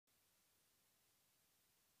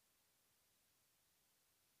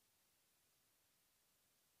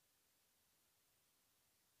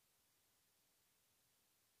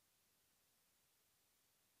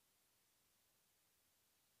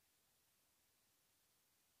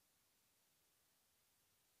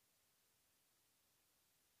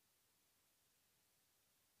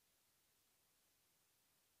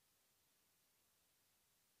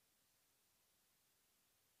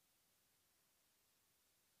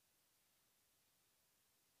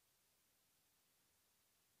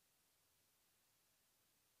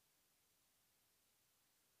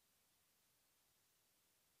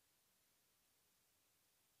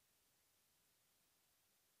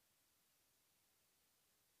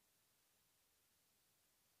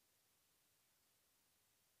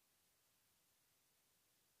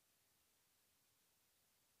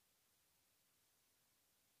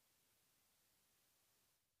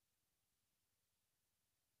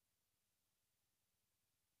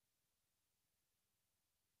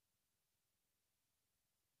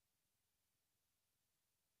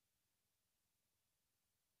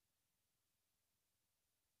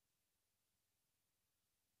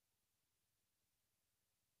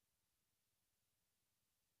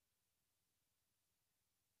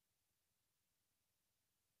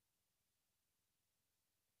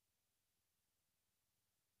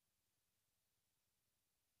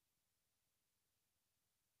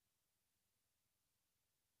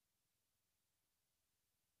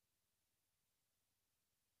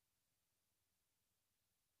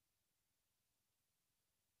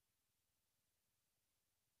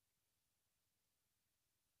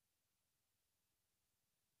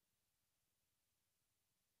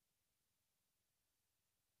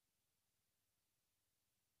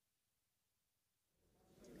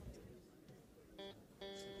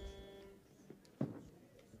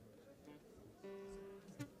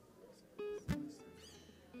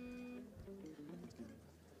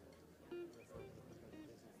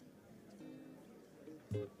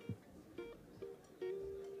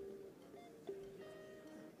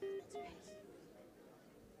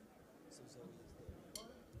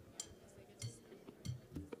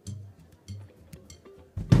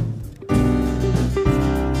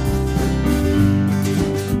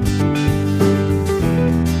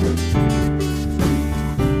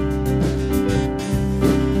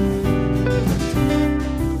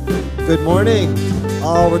Good morning.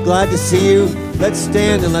 Oh, we're glad to see you. Let's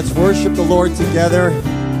stand and let's worship the Lord together.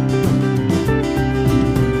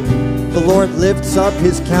 The Lord lifts up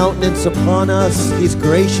his countenance upon us. He's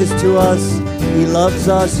gracious to us. He loves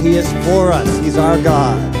us. He is for us. He's our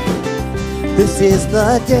God. This is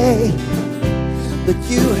the day that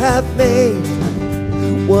you have made.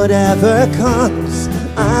 Whatever comes,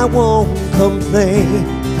 I won't complain.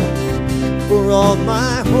 For all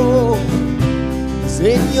my hope is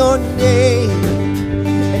in your name,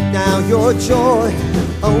 and now your joy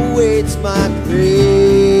awaits my praise.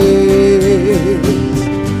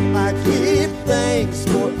 I give thanks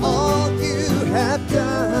for all you have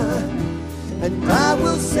done, and I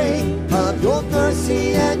will sing of your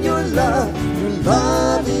mercy and your love. Your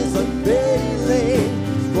love is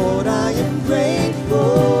unfailing, Lord, I am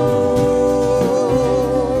grateful.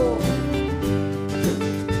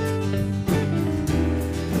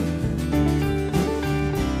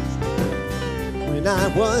 When I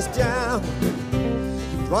was down,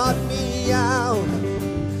 you brought me out,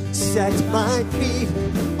 set my feet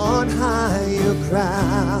on higher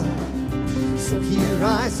ground. So here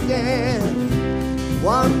I stand, you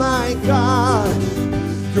are my God,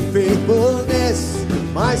 your faithfulness,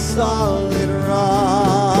 my solid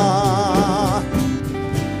rock.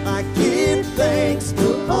 I give thanks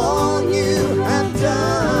for all you have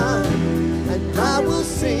done, and I will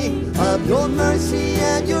sing of your mercy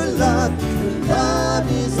and your love. Your love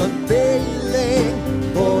is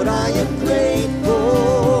unfailing, Lord, I am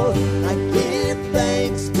grateful. I give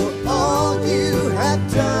thanks for all you have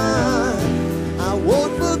done. I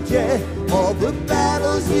won't forget all the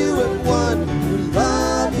battles you have won. Your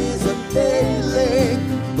love is unfailing,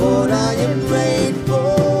 Lord, I am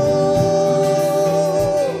grateful.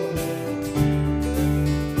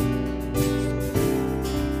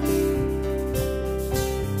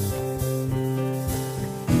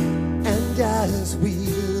 And as we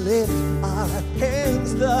lift our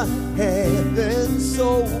hands, the heavens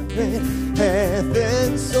open,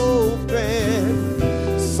 heavens open.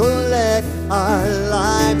 So let our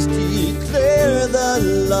lives declare the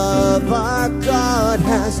love our God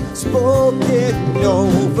has spoken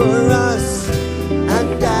over us.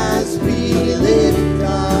 And as we lift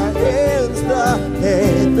our hands, the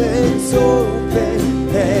heavens open,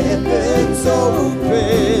 heavens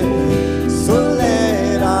open. So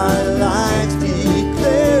let our lives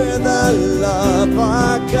declare the love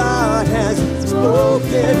our God has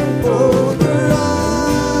spoken over us.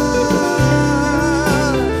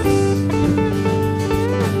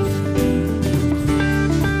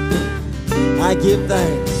 I give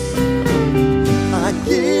thanks. I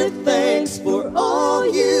give thanks for all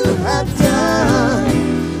you have done,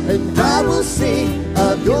 and I will sing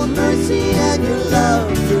of your mercy and your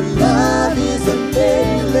love. Your love is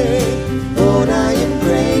unfailing, Lord, I am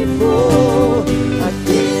grateful. I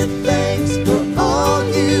give thanks for all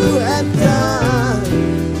you have done.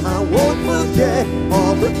 I won't forget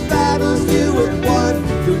all the battles you have won.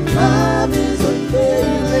 Your love is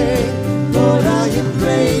unfailing, Lord, I am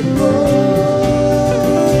grateful.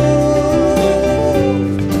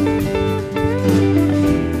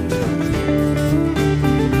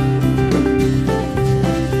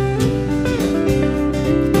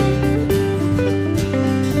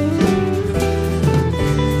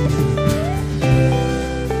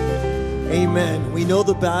 Amen. We know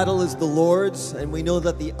the battle is the Lord's, and we know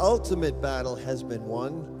that the ultimate battle has been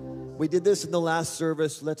won. We did this in the last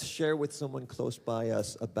service. Let's share with someone close by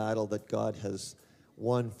us a battle that God has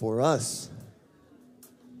won for us.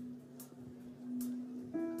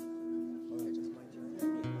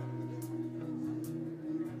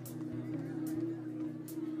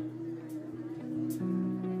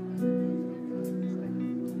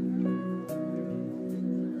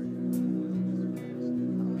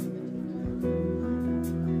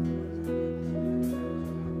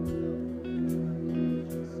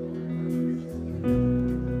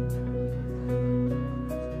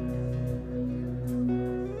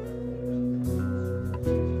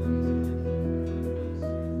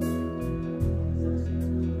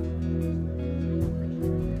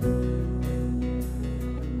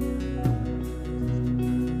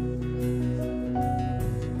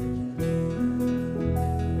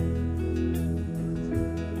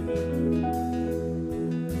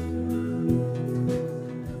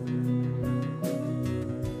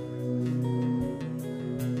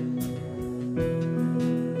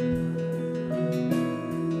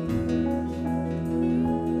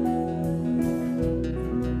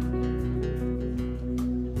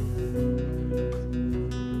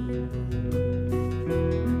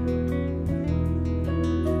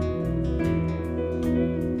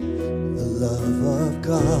 love of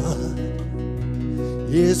God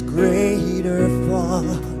is greater far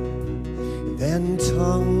than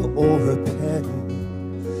tongue or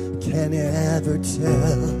pen can ever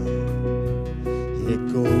tell.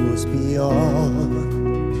 It goes beyond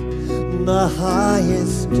the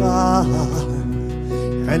highest star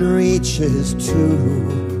and reaches to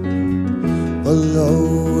the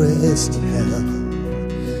lowest hell.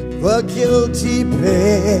 The guilty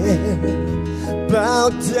pair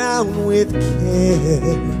bowed down with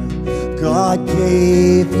care. God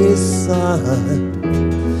gave His Son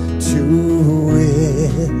to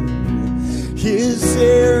win. His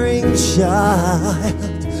erring child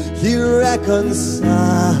He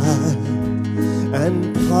reconciled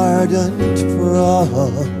and pardoned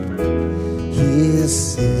from his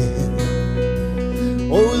sin.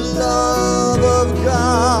 Oh, love of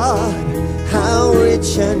God, how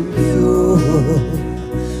rich and pure,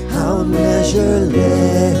 how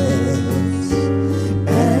measureless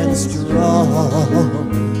and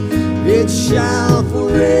strong, it shall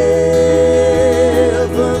forevermore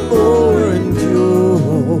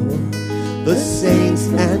endure. The saints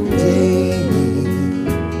and angels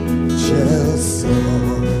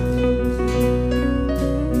song.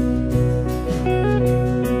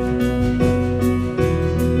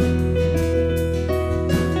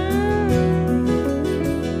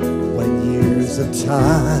 When years of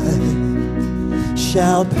time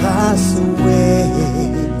shall pass away,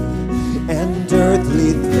 and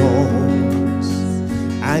earthly thrones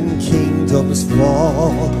and kingdoms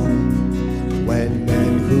fall, when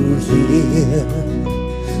men who hear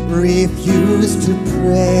refuse to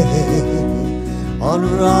pray on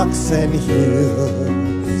rocks and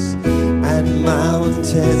hills and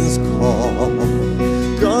mountains call,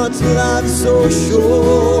 God's love so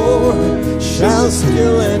sure shall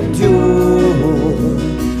still endure,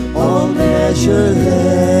 all measureless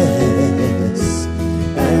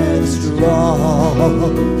and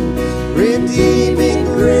strong, redeeming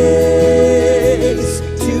grace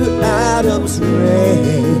to Adam's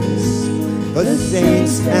race, the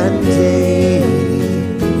saints and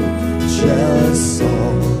angels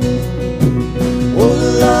song. Oh,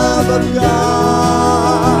 love of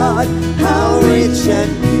God, how rich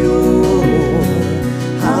and pure,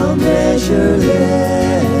 how measureless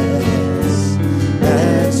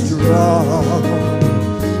and strong,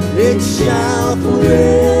 it shall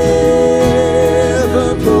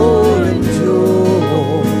forevermore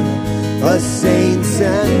endure. The saints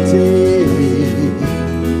and angels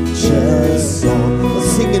song. Let's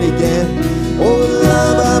sing it again. Oh,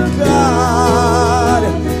 love of God,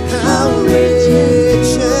 how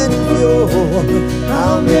rich and pure,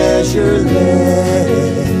 how measureless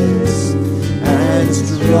and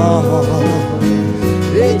strong,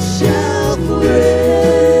 it shall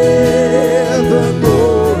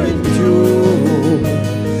forevermore endure.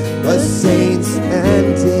 The saints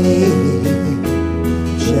and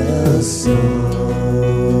angels song.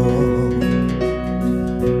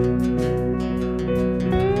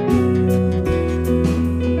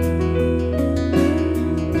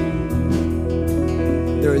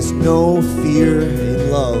 There is no fear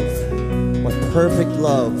in love, but perfect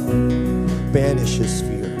love banishes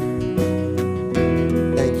fear.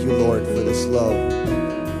 Thank you, Lord, for this love.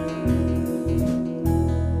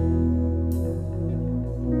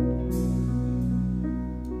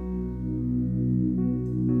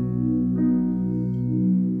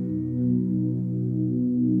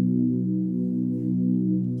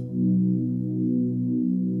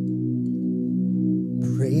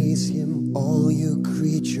 Praise Him, all you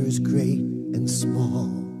creatures great and small.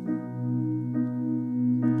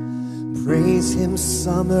 Praise Him,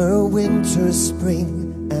 summer, winter,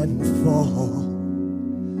 spring, and fall.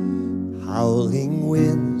 Howling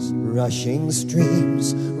winds, rushing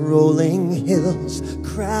streams, rolling hills,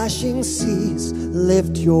 crashing seas,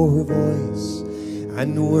 lift your voice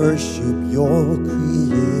and worship your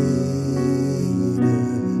Creator.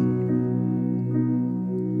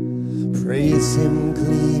 Praise Him,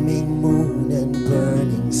 gleaming moon and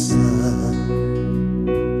burning sun.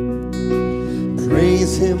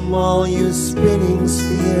 Praise Him, all you spinning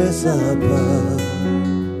spheres above.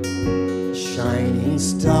 Shining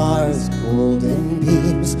stars, golden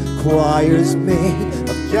beams, choirs made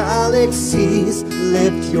of galaxies,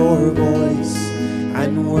 lift your voice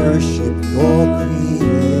and worship your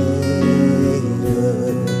Creator.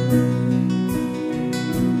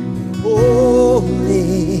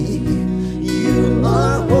 Holy, you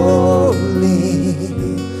are holy,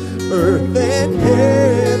 earth and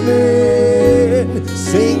heaven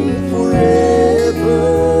sing forever.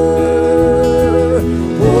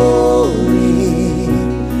 Holy,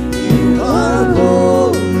 you are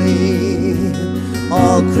holy,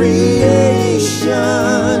 all creation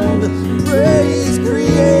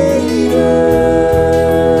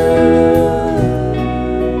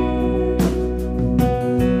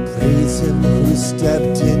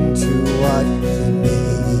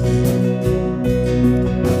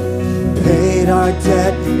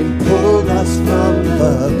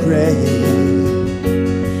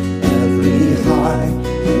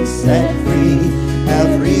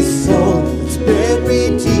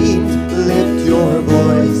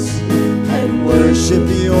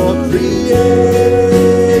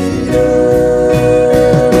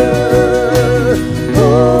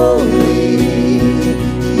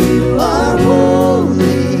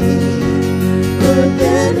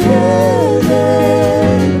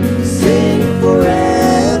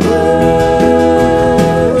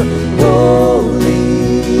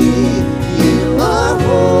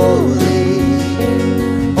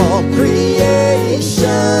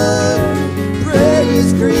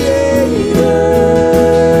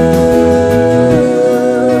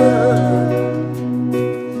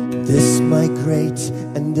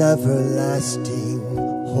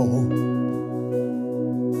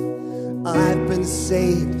I've been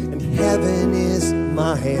saved and heaven is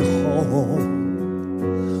my home.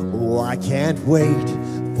 Oh, I can't wait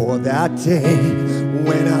for that day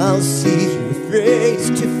when I'll see you face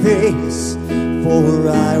to face. For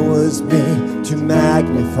I was made to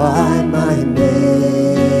magnify my Maker.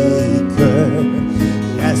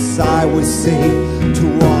 Yes, I was saved to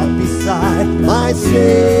walk beside my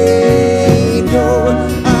Savior.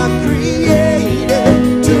 I'm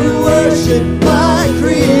created to worship my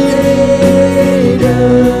Creator.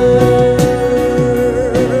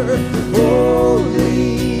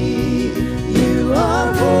 Holy, you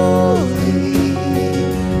are holy.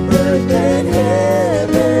 Earth and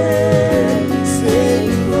heaven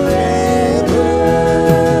sing forever.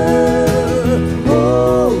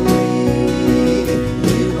 Holy,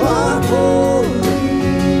 you are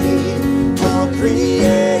holy. All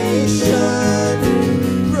creation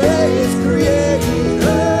praise Creator.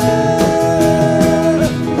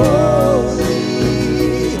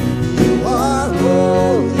 Holy, you are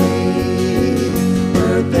holy.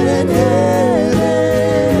 Earth and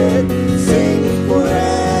heaven sing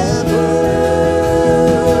forever.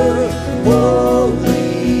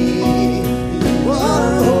 Holy, you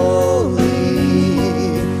are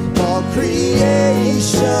holy. All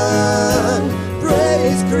creation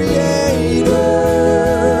praise Creator.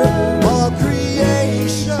 All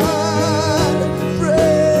creation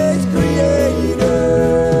praise Creator.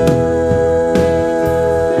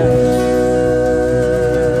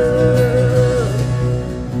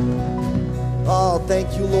 Oh,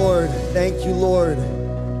 thank you, Lord. Thank you, Lord.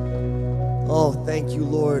 Oh, thank you,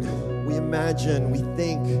 Lord. We imagine, we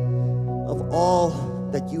think of all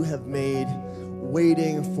that you have made,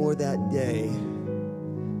 waiting for that day.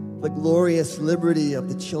 The glorious liberty of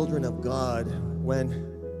the children of God when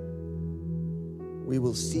we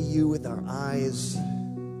will see you with our eyes,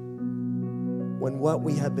 when what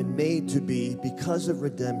we have been made to be because of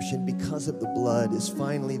redemption, because of the blood, is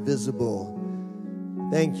finally visible.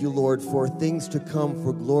 Thank you, Lord, for things to come,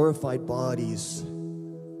 for glorified bodies,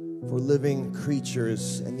 for living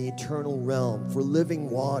creatures and the eternal realm, for living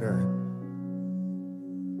water,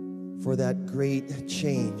 for that great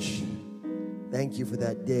change. Thank you for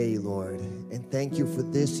that day, Lord, and thank you for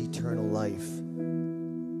this eternal life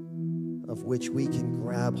of which we can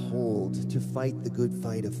grab hold to fight the good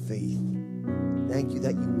fight of faith. Thank you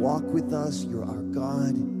that you walk with us. You're our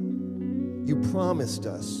God. You promised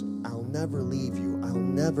us, I'll never leave you. I'll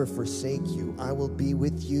never forsake you. I will be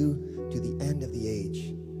with you to the end of the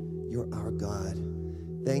age. You're our God.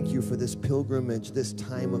 Thank you for this pilgrimage, this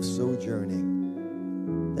time of sojourning.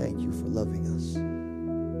 Thank you for loving us.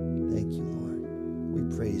 Thank you, Lord. We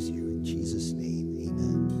praise you in Jesus' name.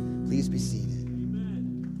 Amen. Please be seated.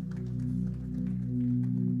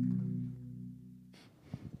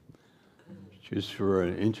 Just for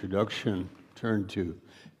an introduction, turn to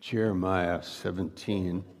Jeremiah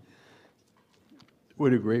 17.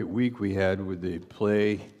 What a great week we had with the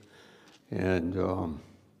play and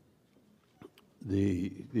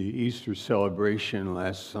the Easter celebration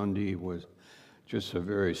last Sunday was just a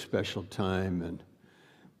very special time, and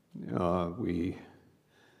we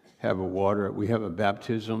have a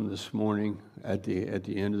baptism this morning at the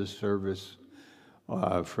end of the service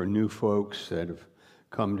for new folks that have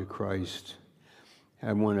come to Christ.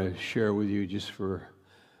 I want to share with you just for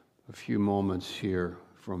a few moments here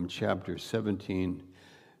from chapter 17,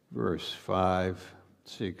 verse 5,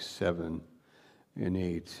 6, 7, and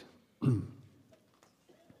 8.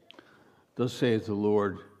 Thus saith the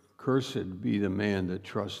Lord, cursed be the man that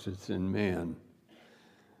trusteth in man,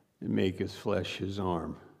 and maketh flesh his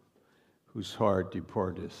arm, whose heart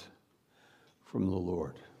departeth from the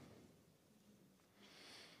Lord.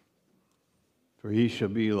 For he shall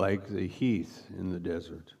be like the heath in the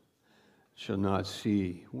desert, shall not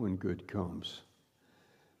see when good comes,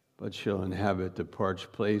 but shall inhabit the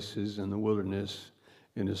parched places in the wilderness,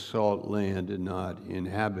 in a salt land and not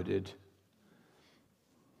inhabited.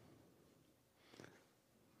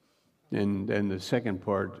 And then the second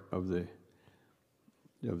part of the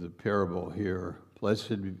parable here,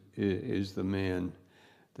 blessed is the man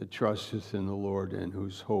that trusteth in the Lord, and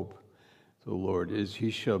whose hope the Lord is.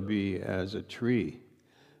 He shall be as a tree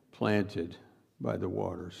planted by the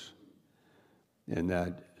waters, and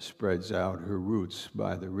that spreads out her roots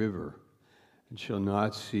by the river, and shall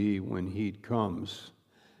not see when heat comes,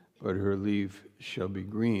 but her leaf shall be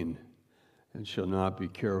green, and shall not be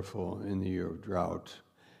careful in the year of drought,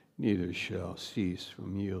 neither shall cease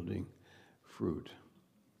from yielding fruit.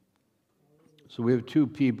 So we have two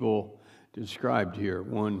people described here.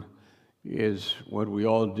 One is what we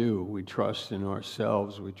all do. We trust in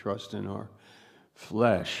ourselves. We trust in our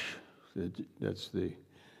flesh. That's the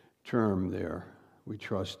term there. We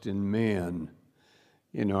trust in man,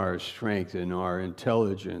 in our strength, in our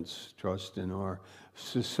intelligence, trust in our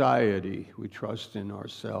society, we trust in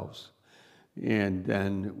ourselves. And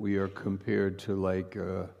then we are compared to like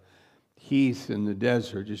heath in the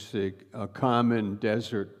desert, just a common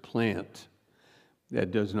desert plant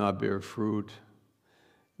that does not bear fruit.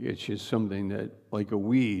 It's just something that, like a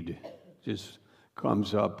weed, just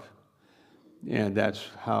comes up. And that's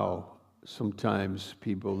how sometimes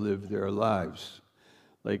people live their lives,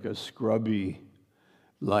 like a scrubby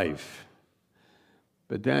life.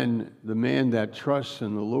 But then the man that trusts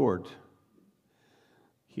in the Lord,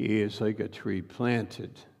 he is like a tree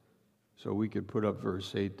planted. So we could put up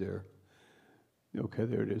verse 8 there. Okay,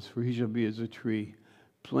 there it is. For he shall be as a tree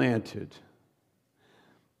planted.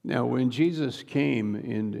 Now, when Jesus came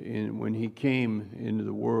when he came into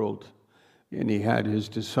the world and he had his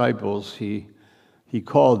disciples, he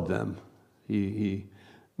called them. He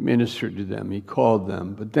ministered to them. He called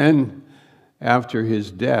them. But then, after his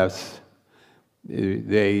death,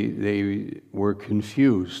 they were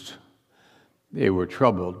confused. They were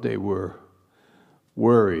troubled. They were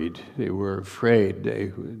worried. They were afraid.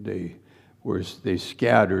 They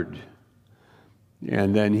scattered.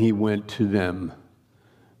 And then he went to them.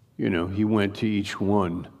 He went to each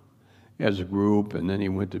one as a group, and then he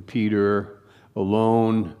went to Peter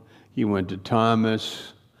alone. He went to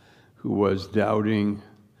Thomas, who was doubting,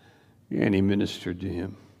 and he ministered to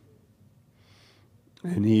him.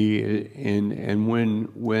 And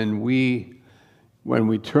when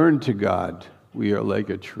we turn to God, we are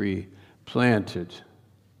like a tree planted.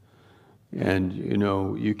 And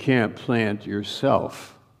you can't plant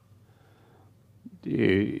yourself.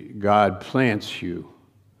 God plants you.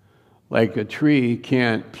 Like a tree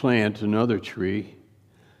can't plant another tree,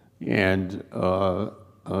 and a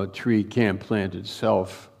tree can't plant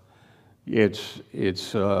itself. It's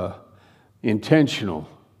intentional.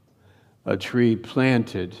 A tree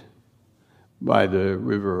planted by the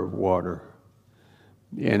river of water.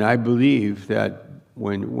 And I believe that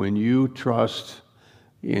when you trust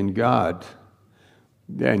in God,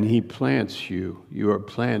 then he plants you. You are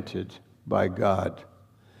planted by God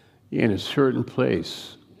in a certain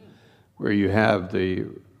place where you have the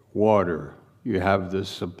water, you have the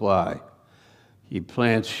supply. He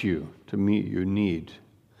plants you to meet your need.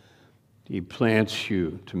 He plants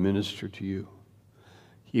you to minister to you.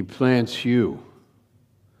 He plants you.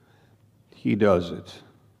 He does it.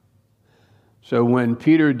 So when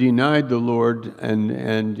Peter denied the Lord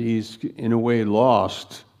and he's in a way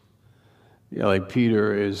lost, like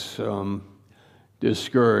Peter is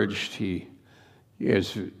discouraged, he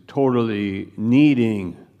is totally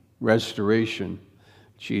needing restoration,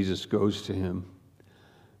 Jesus goes to him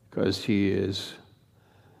because he is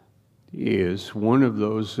one of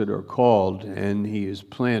those that are called, and he is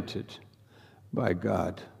planted by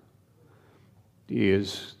God. He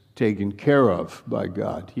is taken care of by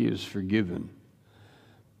God. He is forgiven.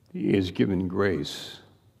 He is given grace.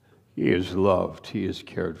 He is loved. He is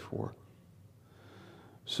cared for.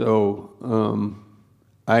 So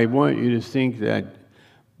I want you to think that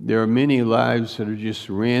there are many lives that are just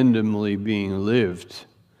randomly being lived,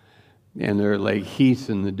 and they're like heath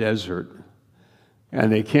in the desert,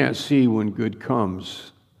 and they can't see when good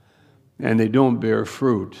comes, and they don't bear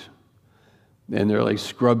fruit, and they're like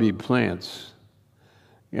scrubby plants.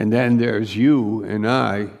 And then there's you and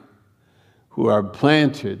I who are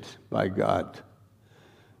planted by God,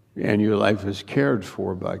 and your life is cared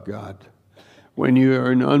for by God. When you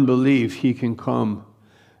are in unbelief, he can come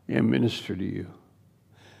and minister to you.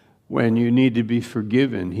 When you need to be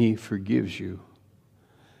forgiven, he forgives you.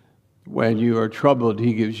 When you are troubled,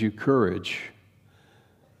 he gives you courage.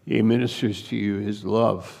 He ministers to you his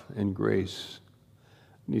love and grace,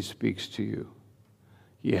 and he speaks to you.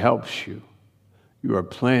 He helps you. You are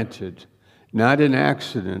planted, not an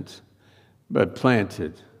accident, but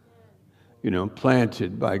planted.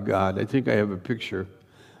 Planted by God. I think I have a picture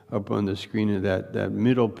up on the screen of that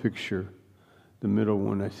middle picture, the middle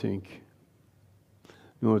one, I think.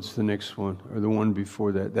 No, it's the next one, or the one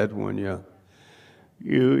before that. That one, yeah.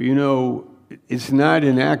 It's not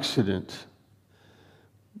an accident,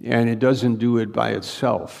 and it doesn't do it by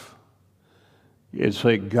itself. It's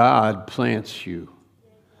like God plants you,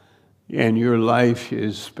 and your life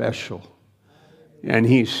is special, and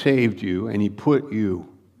he saved you, and he put you,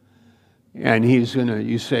 and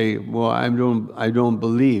you say, well, I don't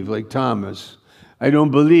believe, like Thomas. I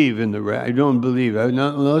don't believe in I don't believe.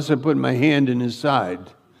 Unless I put my hand in his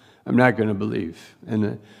side, I'm not going to believe.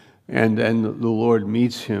 And then the Lord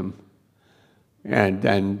meets him, and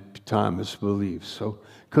then Thomas believes. So,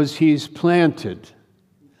 because he's planted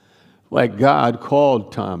Like God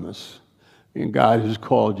called Thomas, and God has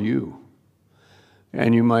called you.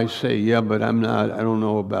 And you might say, yeah, but I don't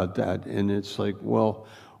know about that. And it's like, well,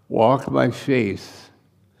 walk by faith,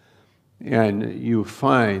 and you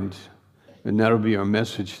find, and that'll be our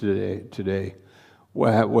message today,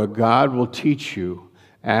 what God will teach you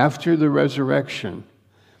after the resurrection.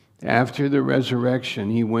 After the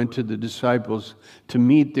resurrection, he went to the disciples to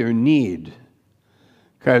meet their need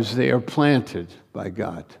because they are planted by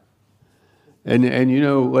God. And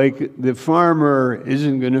like the farmer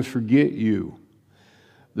isn't going to forget you.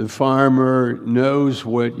 The farmer knows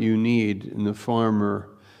what you need, and the farmer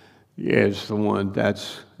is the one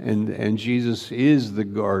and Jesus is the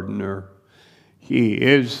gardener. He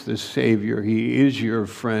is the Savior. He is your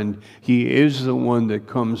friend. He is the one that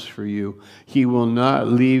comes for you. He will not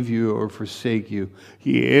leave you or forsake you.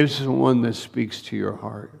 He is the one that speaks to your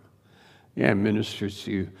heart and ministers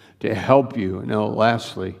to you to help you. Now,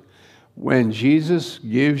 lastly, when Jesus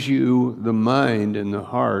gives you the mind and the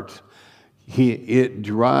heart, it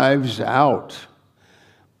drives out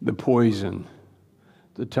the poison,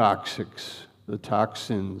 the toxins, the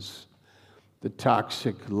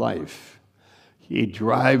toxic life. He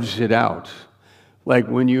drives it out. Like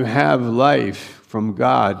when you have life from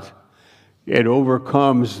God, it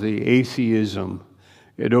overcomes the atheism.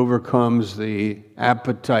 It overcomes the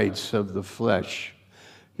appetites of the flesh.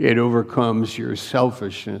 It overcomes your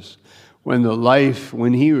selfishness. When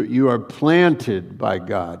you are planted by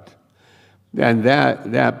God, then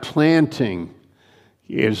that planting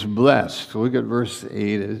is blessed. Look at verse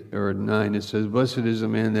 8 or 9. It says, blessed is the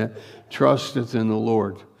man that trusteth in the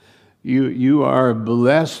Lord. You are a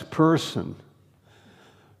blessed person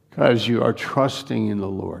because you are trusting in the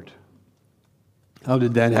Lord. How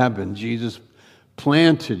did that happen? Jesus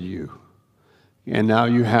planted you, and now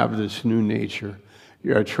you have this new nature.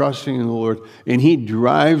 You are trusting in the Lord, and he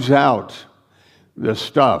drives out the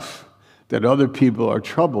stuff that other people are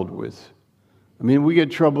troubled with. I mean, we get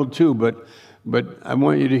troubled too, but I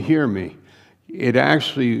want you to hear me. It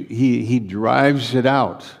actually, he drives it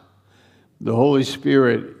out. The Holy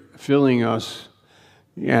Spirit filling us,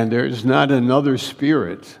 and there's not another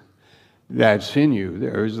spirit that's in you.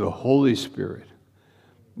 There is the Holy Spirit,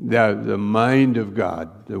 the mind of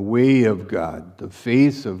God, the way of God, the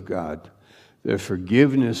faith of God, the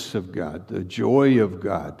forgiveness of God, the joy of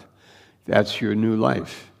God. That's your new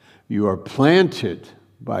life. You are planted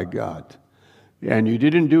by God, and you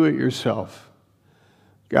didn't do it yourself.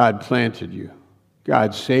 God planted you.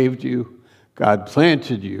 God saved you. God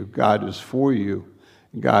planted you. God is for you.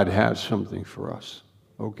 God has something for us.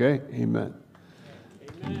 Okay? Amen.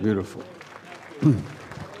 Amen. Beautiful.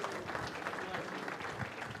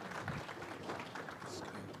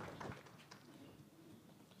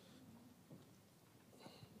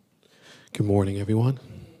 Good morning, everyone.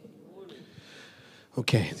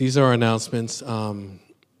 Okay, these are our announcements.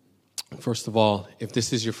 First of all, if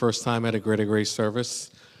this is your first time at a Greater Grace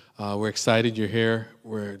service, we're excited you're here.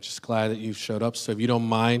 We're just glad that you've showed up. So if you don't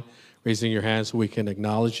mind raising your hand so we can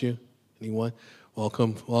acknowledge you. Anyone?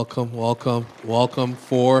 Welcome, welcome, welcome, welcome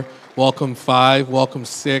 4, welcome 5, welcome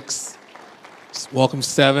 6, welcome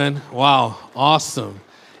 7. Wow, awesome.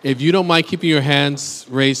 If you don't mind keeping your hands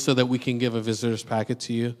raised so that we can give a visitor's packet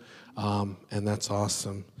to you, and that's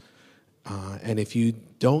awesome. And if you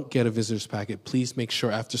don't get a visitor's packet, please make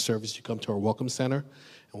sure after service you come to our Welcome Center,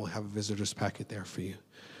 and we'll have a visitor's packet there for you.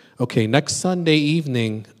 Okay, next Sunday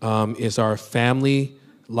evening is our Family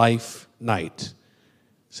Life Night.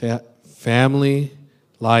 Say that. Family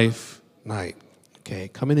Life Night. Okay,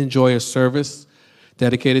 come and enjoy a service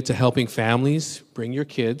dedicated to helping families. Bring your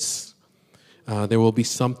kids. There will be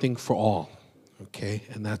something for all. Okay,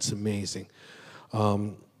 and that's amazing.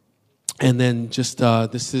 And then just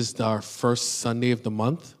this is our first Sunday of the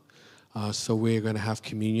month. So we're going to have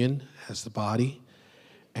communion as the body.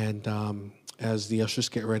 And as the ushers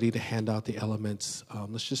get ready to hand out the elements,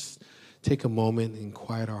 let's just take a moment and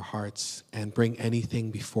quiet our hearts and bring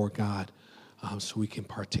anything before God so we can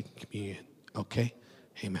partake in communion. Okay?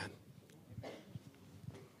 Amen.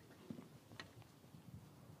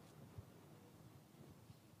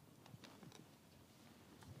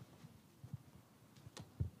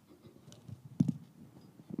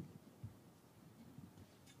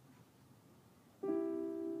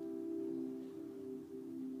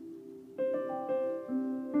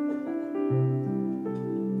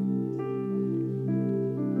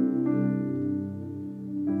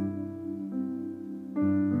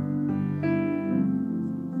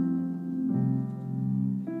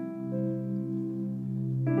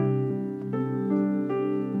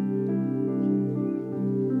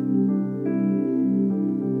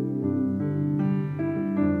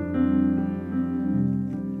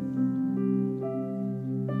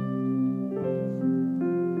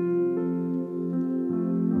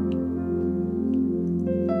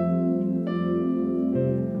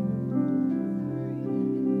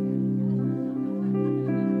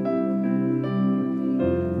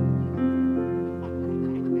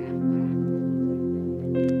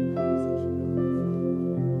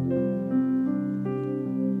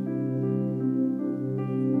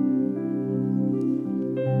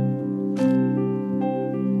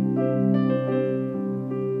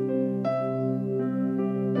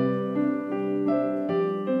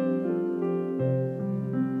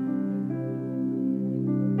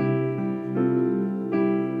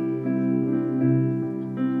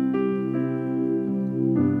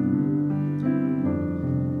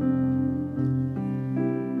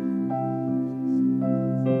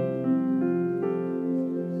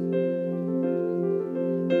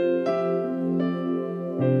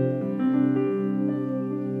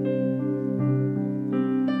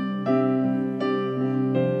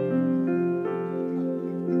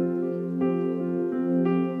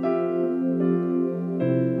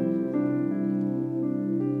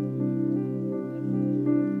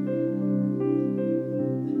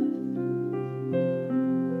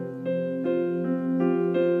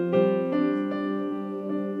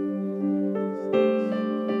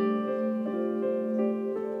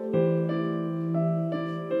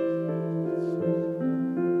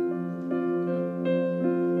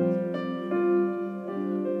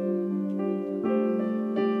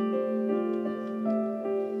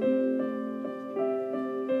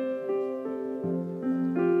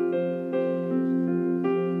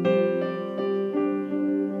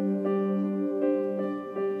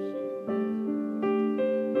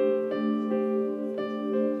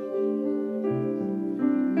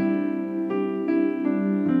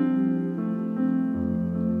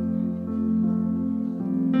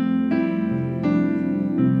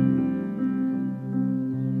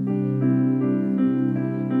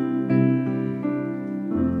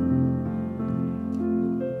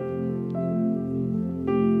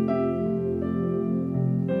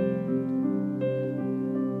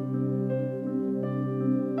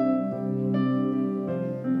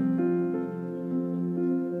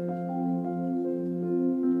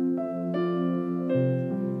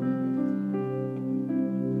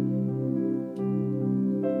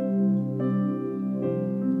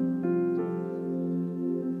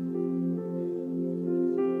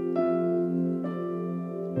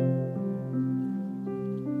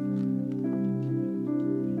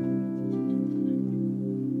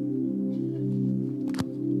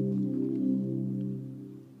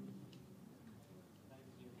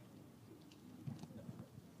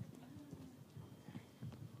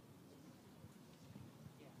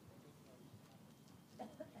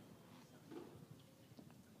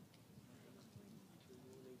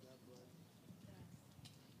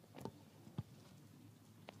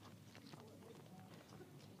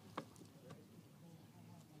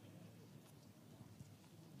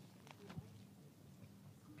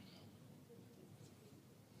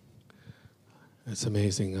 It's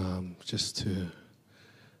amazing just to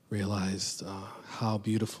realize how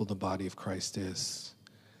beautiful the body of Christ is,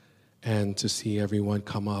 and to see everyone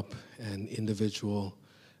come up and individual.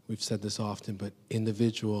 We've said this often, but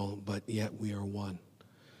individual, but yet we are one.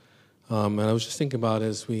 And I was just thinking about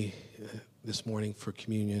as we, this morning for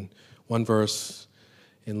communion, one verse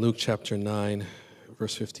in Luke chapter 9,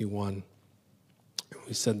 verse 51.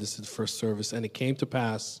 We said this in the first service. And it came to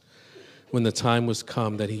pass when the time was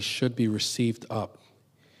come that he should be received up,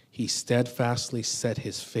 he steadfastly set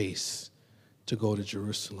his face to go to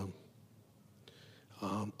Jerusalem.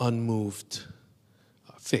 Unmoved,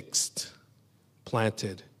 fixed,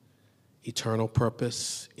 planted, eternal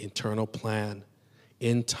purpose, eternal plan,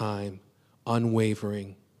 in time,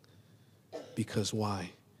 unwavering. Because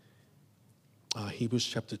why? Hebrews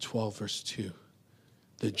chapter 12, verse 2.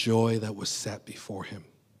 The joy that was set before him.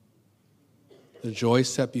 The joy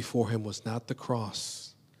set before him was not the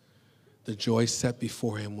cross. The joy set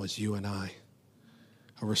before him was you and I.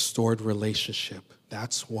 A restored relationship.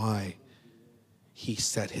 That's why he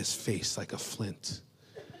set his face like a flint.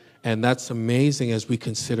 And that's amazing as we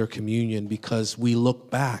consider communion, because we look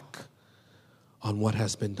back on what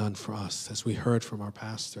has been done for us, as we heard from our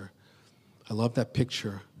pastor. I love that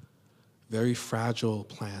picture. Very fragile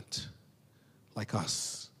plant, like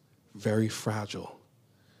us. Very fragile.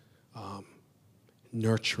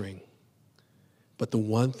 Nurturing. But the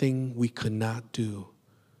one thing we could not do,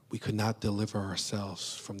 we could not deliver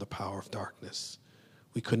ourselves from the power of darkness.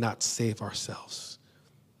 We could not save ourselves.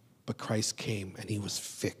 But Christ came and he was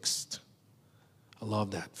fixed. I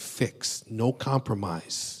love that. Fixed. No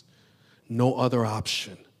compromise. No other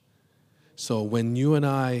option. So when you and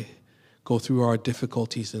I go through our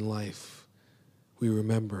difficulties in life, we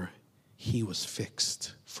remember he was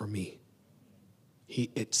fixed for me.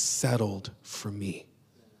 It settled for me.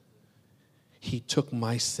 He took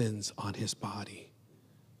my sins on his body,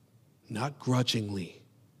 not grudgingly,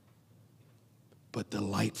 but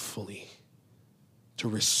delightfully, to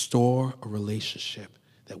restore a relationship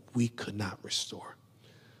that we could not restore.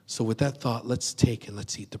 So with that thought, let's take and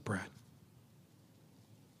let's eat the bread.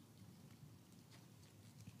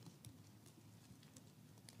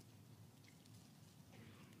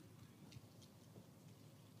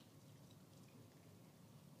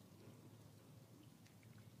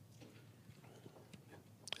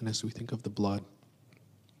 And as we think of the blood,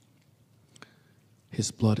 his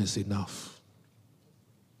blood is enough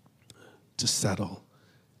to settle,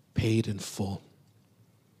 paid in full,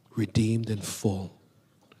 redeemed in full,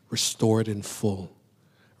 restored in full,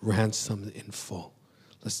 ransomed in full.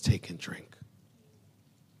 Let's take and drink.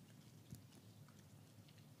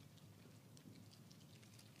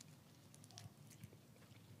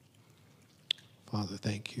 Father,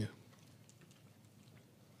 thank you.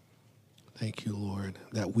 Thank you, Lord,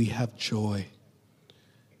 that we have joy.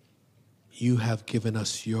 You have given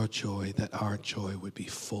us your joy, that our joy would be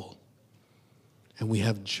full. And we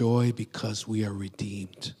have joy because we are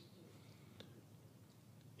redeemed.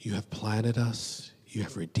 You have planted us. You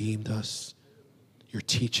have redeemed us. You're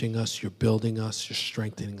teaching us. You're building us. You're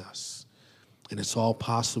strengthening us. And it's all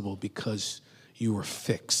possible because you were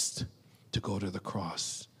fixed to go to the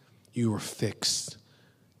cross. You were fixed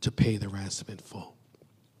to pay the ransom in full.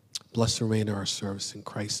 Bless the remainder of our service in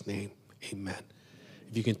Christ's name. Amen.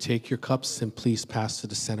 If you can take your cups and please pass to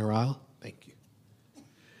the center aisle. Thank you.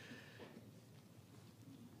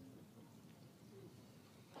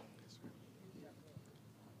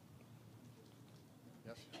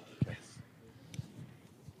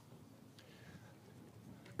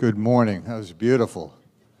 Good morning. That was beautiful.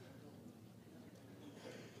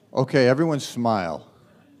 Okay, everyone smile.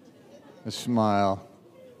 A smile.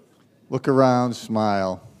 Look around,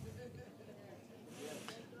 smile.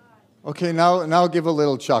 Okay, now give a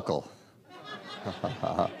little chuckle.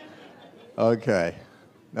 Okay,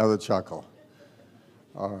 another chuckle.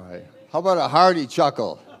 All right. How about a hearty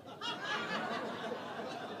chuckle?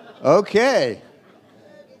 Okay,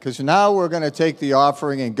 because now we're going to take the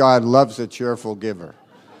offering, and God loves a cheerful giver.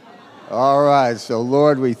 All right, so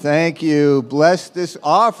Lord, we thank you. Bless this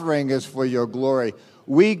offering is for your glory.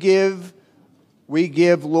 We give,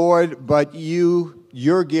 Lord, but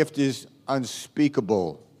your gift is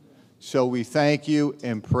unspeakable. So we thank you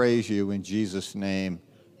and praise you in Jesus' name.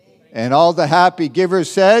 And all the happy givers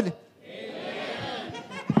said,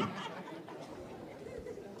 Amen.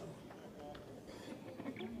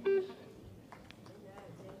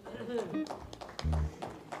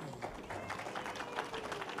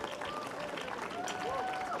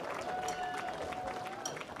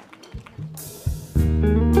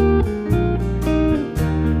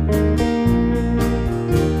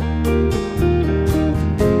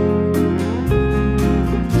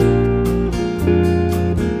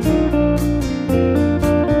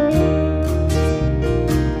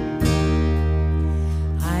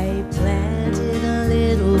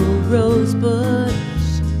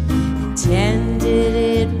 tended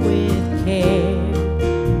it with care.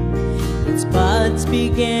 Its buds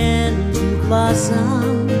began to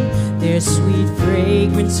blossom, their sweet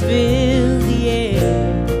fragrance filled the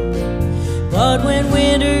air. But when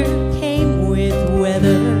winter came with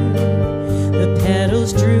weather, the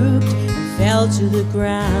petals drooped and fell to the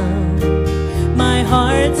ground. My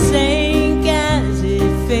heart sank as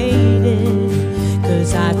it faded,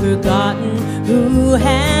 'cause I'd forgotten who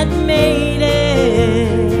had made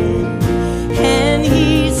it. And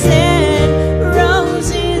he said,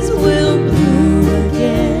 roses will bloom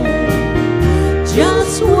again,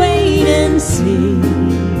 just wait and see.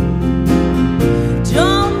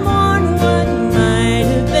 Don't mourn what might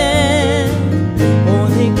have been,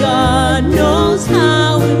 only God knows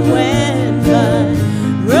how and when, but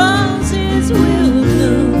roses will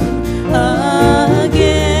bloom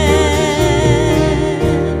again.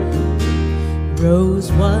 Rose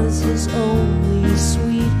was his only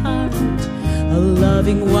sweetheart, a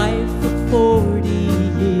loving wife for 40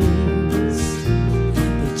 years.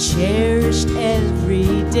 They cherished every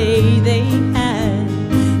day they had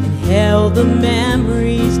and held the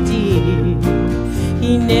memories dear.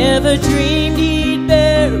 He never dreamed he'd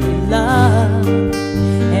bury love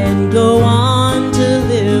and go on to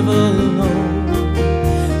live alone.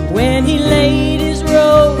 When he laid his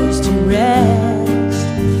rose to rest,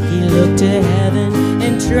 he looked to heaven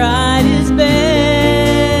and tried his best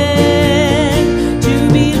to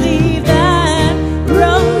believe that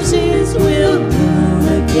roses will bloom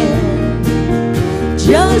again.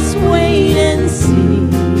 Just wait and see.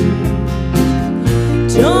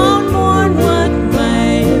 Don't mourn what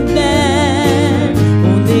might have been,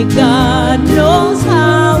 only God knows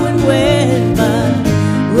how and when, but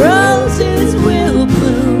roses will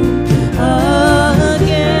bloom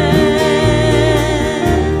again.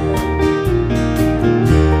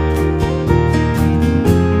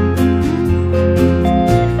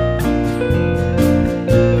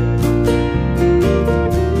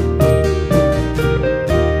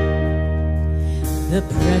 The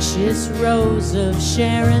precious rose of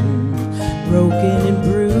Sharon, broken and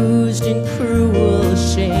bruised in cruel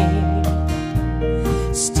shame,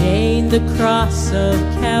 stained the cross of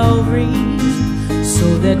Calvary so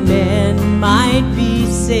that men might be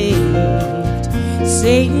saved.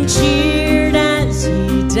 Satan cheered as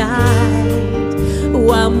he died,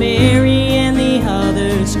 while Mary and the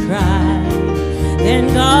others cried.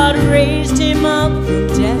 Then God raised him up from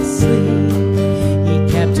death's sleep. He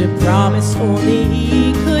kept a promise only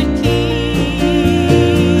he could keep.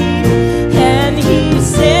 And he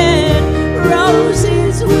said,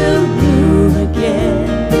 roses will bloom again.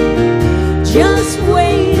 Just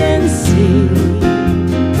wait and see.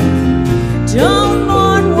 Don't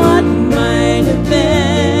mourn what might have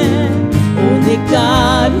been, only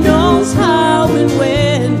God knows how and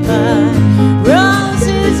when, but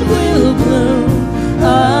roses will bloom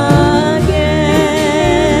again.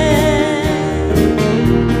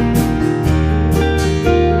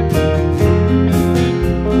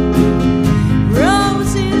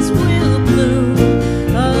 Roses will bloom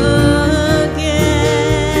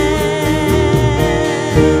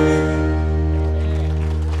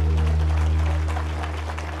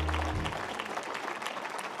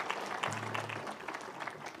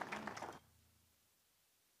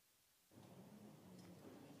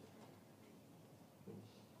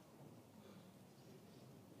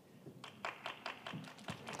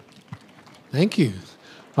Thank you.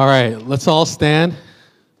 All right, let's all stand.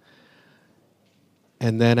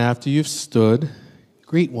 And then after you've stood,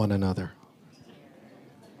 greet one another.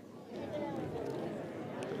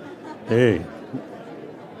 Hey.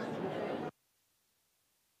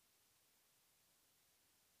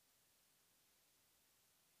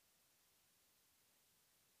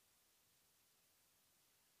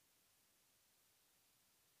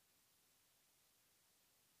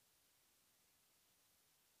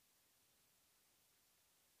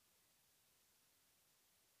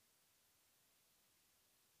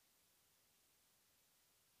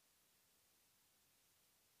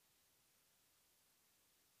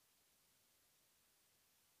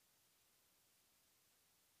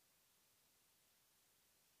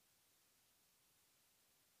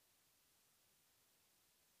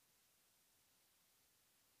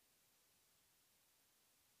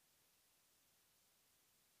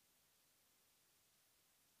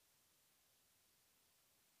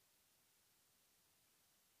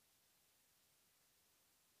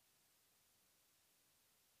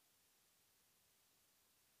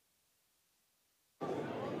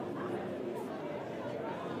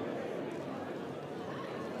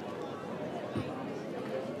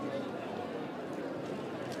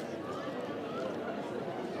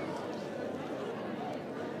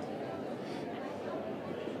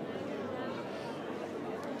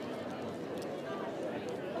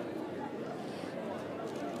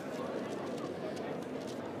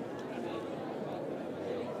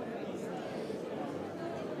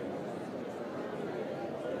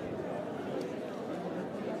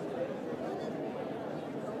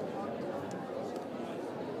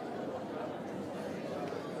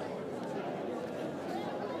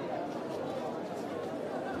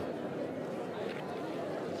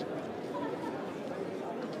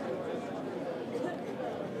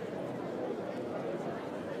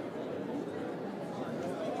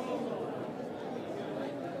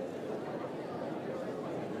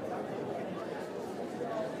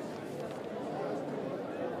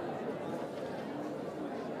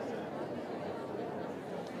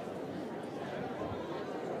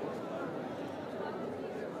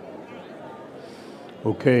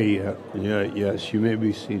 Okay, yes, you may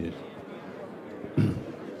be seated.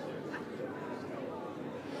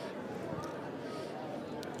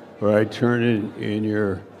 All right, turn in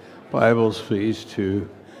your Bibles, please, to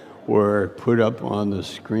where put up on the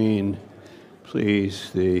screen, please.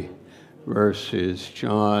 The verse is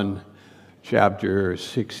John chapter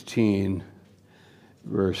 16,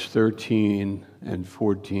 verse 13 and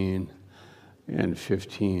 14 and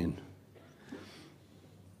 15.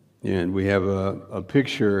 And we have a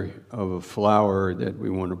picture of a flower that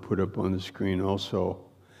we want to put up on the screen also.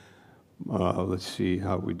 Let's see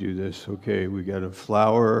how we do this. Okay, we got a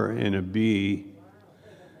flower and a bee.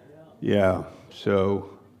 Yeah,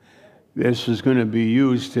 so this is going to be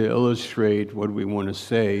used to illustrate what we want to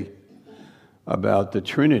say about the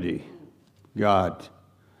Trinity, God,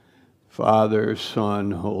 Father,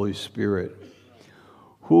 Son, Holy Spirit.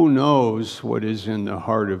 Who knows what is in the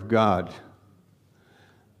heart of God?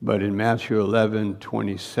 But in Matthew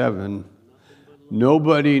 11:27,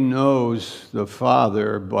 nobody knows the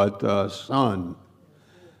Father but the Son.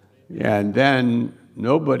 And then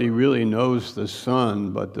nobody really knows the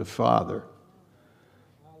Son but the Father.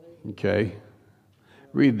 Okay?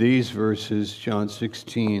 Read these verses, John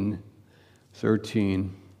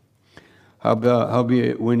 16:13.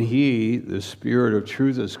 Howbeit, when He, the Spirit of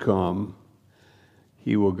truth, is come,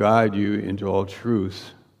 He will guide you into all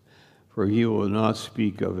truth. For He will not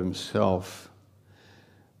speak of Himself,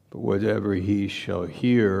 but whatever He shall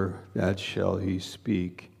hear, that shall He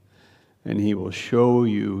speak, and He will show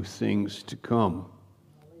you things to come.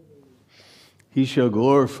 He shall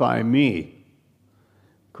glorify me,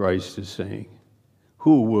 Christ is saying.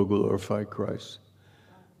 Who will glorify Christ?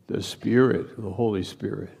 The Spirit, the Holy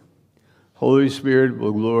Spirit. Holy Spirit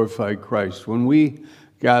will glorify Christ. When we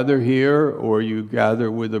gather here, or you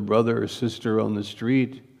gather with a brother or sister on the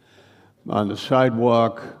street, on the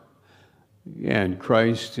sidewalk, and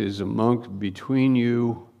Christ is among between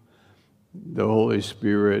you, the Holy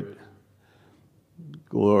Spirit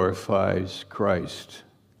glorifies Christ.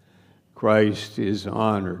 Christ is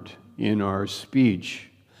honored in our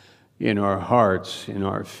speech, in our hearts, in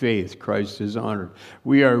our faith. Christ is honored.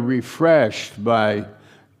 We are refreshed by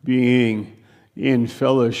being in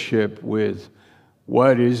fellowship with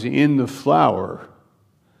what is in the flower.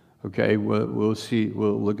 Okay, we'll see.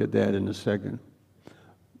 We'll look at that in a second.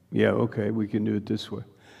 Yeah, okay, we can do it this way.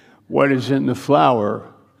 What is in the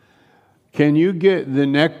flower? Can you get the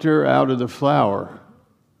nectar out of the flower?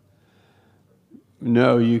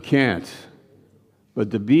 No, you can't.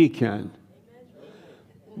 But the bee can.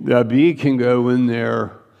 The bee can go in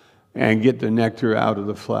there and get the nectar out of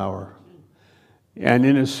the flower. And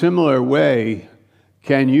in a similar way,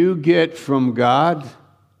 can you get from God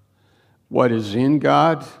what is in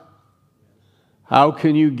God? How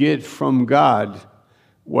can you get from God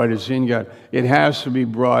what is in God? It has to be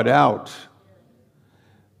brought out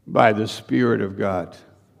by the Spirit of God.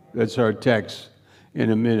 That's our text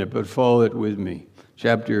in a minute, but follow it with me.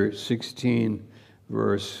 Chapter 16,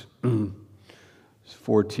 verse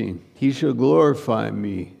 14. He shall glorify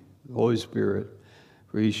me, the Holy Spirit,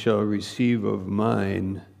 for He shall receive of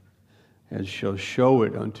mine and shall show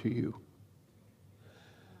it unto you.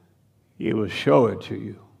 He will show it to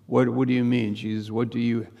you. What do you mean, Jesus? What do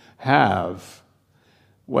you have?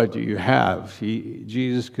 What do you have?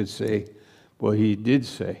 Jesus could say, well, He did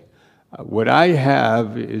say, what I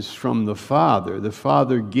have is from the Father. The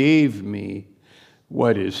Father gave me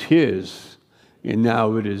what is His, and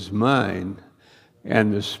now it is mine.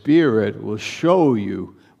 And the Spirit will show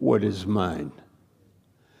you what is mine.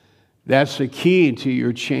 That's the key to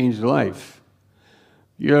your changed life.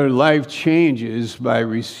 Your life changes by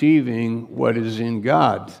receiving what is in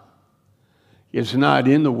God. It's not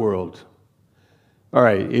in the world. All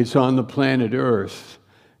right, it's on the planet Earth.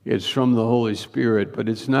 It's from the Holy Spirit, but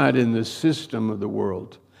it's not in the system of the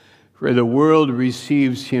world. For the world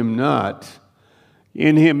receives Him not.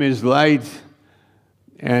 In Him is light,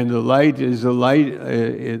 and the light is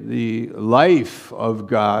the life of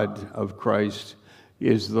God, of Christ,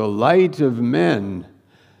 is the light of men.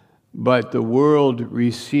 But the world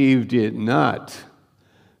received it not,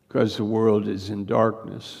 because the world is in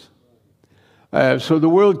darkness. So the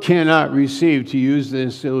world cannot receive, to use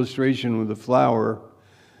this illustration with the flower.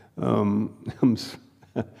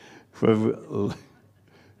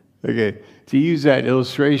 Okay, to use that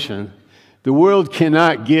illustration, the world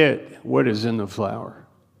cannot get what is in the flower.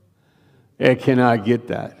 It cannot get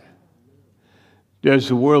that. Does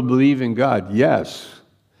the world believe in God? Yes.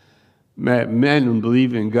 Men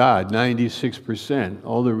believe in God, 96%.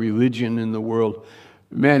 All the religion in the world,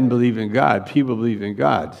 men believe in God. People believe in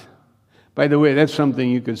God. By the way, that's something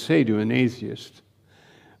you could say to an atheist.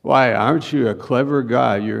 Why, aren't you a clever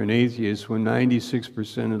guy? You're an atheist when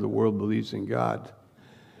 96% of the world believes in God.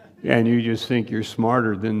 And you just think you're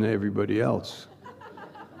smarter than everybody else.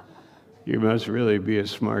 You must really be a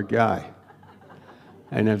smart guy.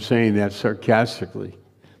 And I'm saying that sarcastically.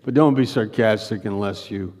 But don't be sarcastic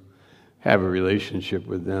unless you have a relationship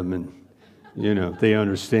with them and, they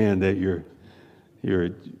understand that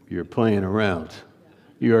you're playing around.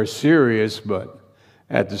 You are serious, but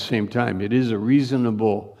at the same time, it is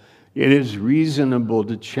reasonable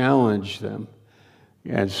to challenge them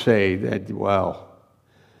and say that, wow,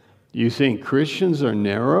 you think Christians are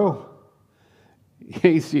narrow?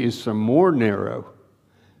 Atheists are more narrow.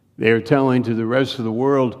 They are telling to the rest of the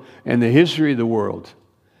world and the history of the world.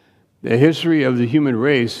 The history of the human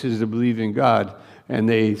race is to believe in God, and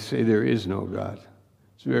they say there is no God.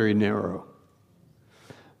 It's very narrow.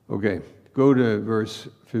 Okay, go to verse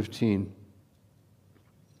 15.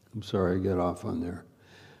 I'm sorry, I got off on there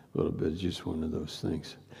a little bit, just one of those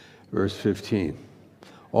things. Verse 15.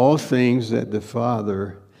 All things that the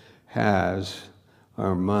Father has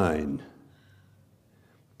are mine.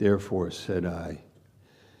 Therefore said I,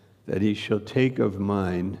 that he shall take of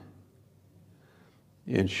mine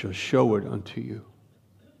and shall show it unto you.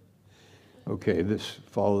 Okay,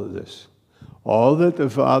 follow this. All that the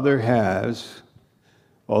Father has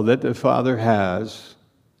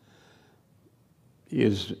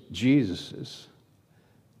is Jesus's.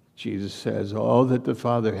 Jesus says, all that the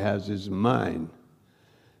Father has is mine,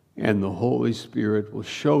 and the Holy Spirit will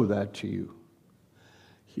show that to you.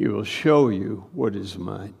 He will show you what is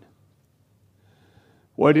mine.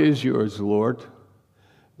 What is yours, Lord?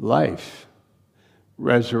 Life,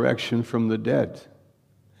 resurrection from the dead.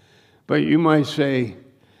 But you might say,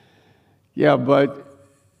 yeah, but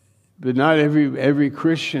not every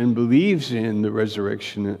Christian believes in the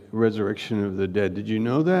resurrection of the dead. Did you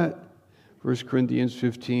know that? 1 Corinthians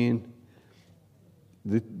 15.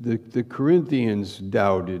 The Corinthians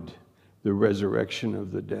doubted the resurrection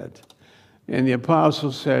of the dead. And the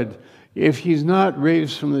apostle said, if he's not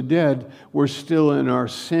raised from the dead, we're still in our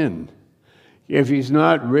sin. If he's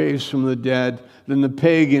not raised from the dead, then the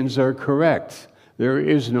pagans are correct. There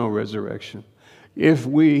is no resurrection. If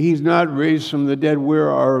he's not raised from the dead, where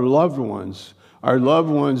are our loved ones? Our loved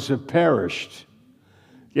ones have perished.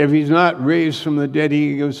 If he's not raised from the dead,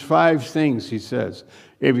 he gives 5 things, he says.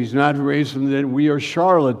 If he's not raised from the dead, we are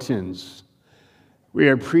charlatans. We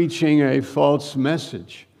are preaching a false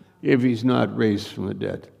message if he's not raised from the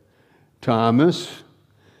dead. Thomas,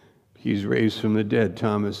 he's raised from the dead.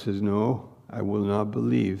 Thomas says, no, I will not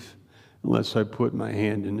believe unless I put my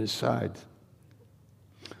hand in his side.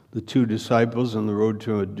 The 2 disciples on the road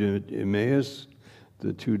to Emmaus,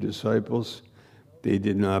 the 2 disciples, they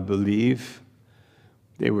did not believe.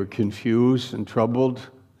 They were confused and troubled,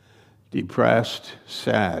 depressed,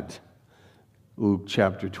 sad. Luke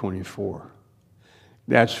chapter 24.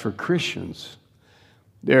 That's for Christians.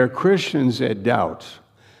 There are Christians that doubt.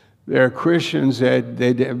 There are Christians that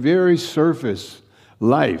have very surface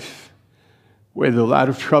life with a lot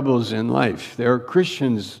of troubles in life. There are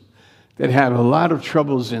Christians that have a lot of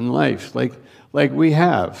troubles in life, like we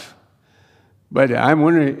have. But I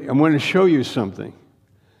want to show you something.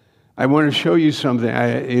 I want to show you something.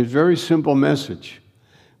 It's a very simple message,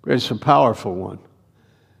 but it's a powerful one.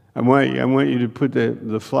 I want you to put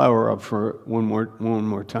the flower up for one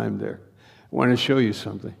more time there. I want to show you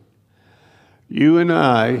something. You and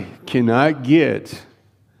I cannot get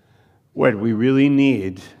what we really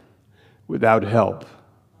need without help.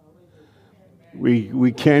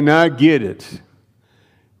 We cannot get it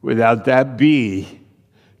without that bee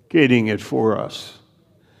getting it for us.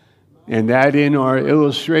 And that in our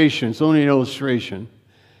illustration, it's only an illustration,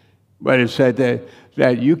 but it's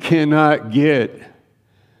that you cannot get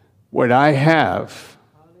what I have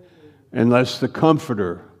unless the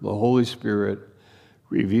Comforter, the Holy Spirit,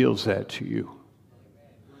 reveals that to you.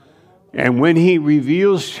 And when he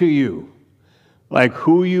reveals to you, like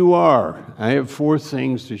who you are, I have 4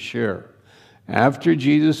 things to share. After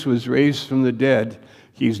Jesus was raised from the dead,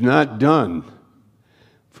 he's not done.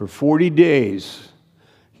 For 40 days,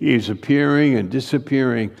 he is appearing and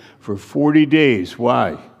disappearing for 40 days.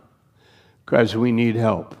 Why? Because we need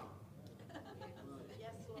help.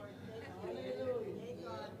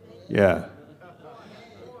 Yeah.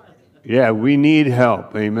 Yeah, we need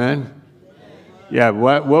help. Amen? Yeah,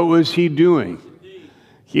 what was he doing?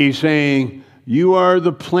 He's saying, you are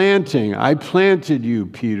the planting. I planted you,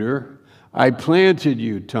 Peter. I planted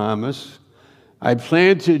you, Thomas. I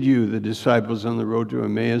planted you, the disciples on the road to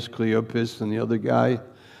Emmaus, Cleopas and the other guy.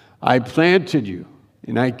 I planted you,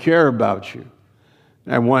 and I care about you.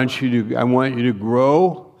 I want you to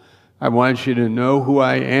grow. I want you to know who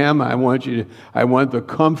I am. I want the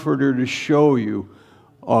Comforter to show you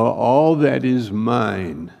all that is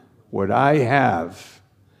mine, what I have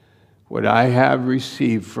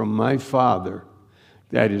received from my Father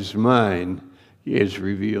that is mine is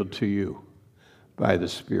revealed to you by the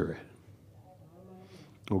Spirit.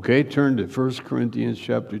 Okay, turn to 1 Corinthians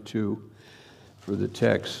chapter 2 for the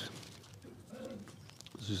text.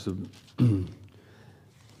 This is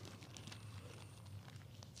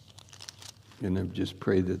and I've just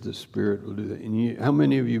prayed that the Spirit will do that. And how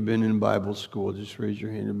many of you have been in Bible school? Just raise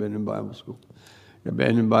your hand. Have been in Bible school? You've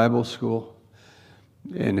been in Bible school?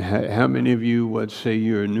 And how many of you, let's say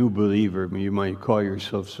you're a new believer? I mean, you might call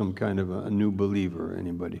yourself some kind of a new believer.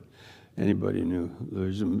 Anybody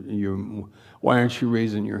new? Why aren't you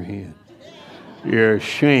raising your hand? You're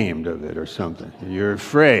ashamed of it or something. You're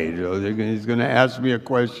afraid. He's going to ask me a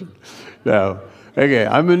question. No. Okay,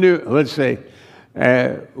 let's say,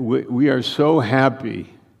 we are so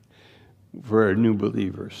happy for new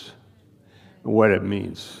believers, what it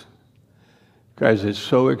means. Guys, it's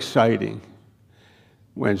so exciting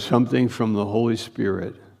when something from the Holy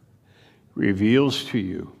Spirit reveals to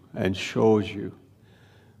you and shows you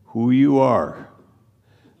who you are,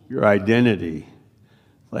 your identity,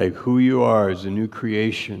 like who you are as a new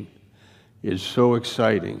creation is so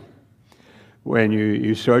exciting. When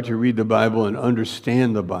you start to read the Bible and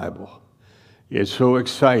understand the Bible, it's so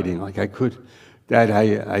exciting. Like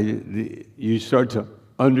you start to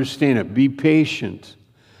understand it. Be patient.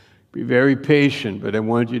 Be very patient, but I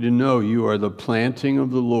want you to know you are the planting of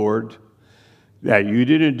the Lord, that you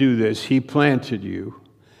didn't do this. He planted you.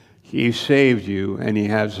 He saved you, and He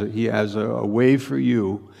has a way for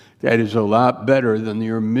you that is a lot better than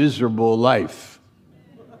your miserable life.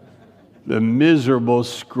 The miserable,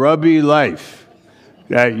 scrubby life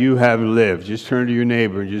that you have lived. Just turn to your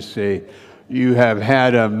neighbor and just say, you have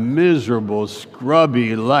had a miserable,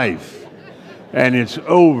 scrubby life, and it's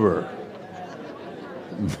over.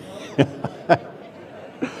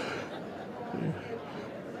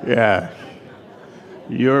 Yeah.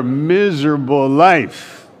 Your miserable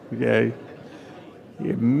life, okay?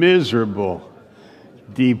 You're miserable,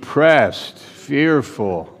 depressed,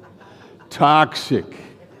 fearful, toxic,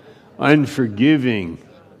 unforgiving,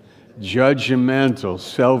 judgmental,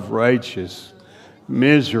 self-righteous,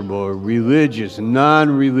 miserable, religious,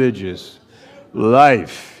 non-religious,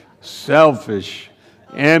 life, selfish,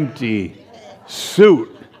 empty,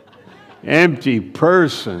 empty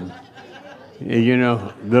person. You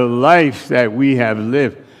know, the life that we have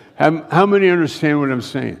lived. How many understand what I'm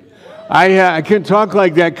saying? I can talk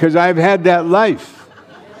like that because I've had that life.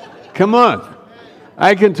 Come on.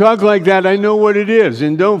 I can talk like that. I know what it is.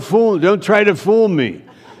 And don't try to fool me.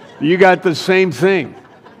 You got the same thing.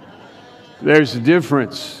 There's a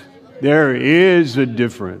difference. There is a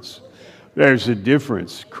difference. There's a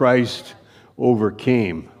difference. Christ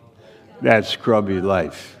overcame that scrubby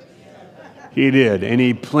life. He did. And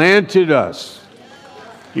He planted us.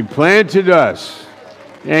 He planted us.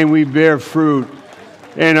 And we bear fruit.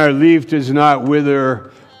 And our leaf does not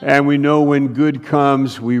wither. And we know when good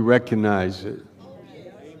comes, we recognize it.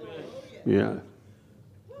 Yeah.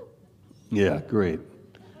 Yeah, great.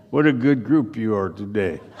 What a good group you are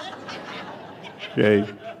today. Okay.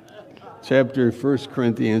 1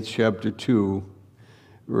 Corinthians chapter 2,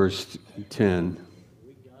 verse 10.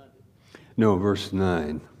 No, verse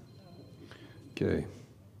 9. Okay.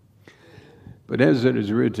 But as it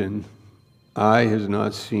is written, eye has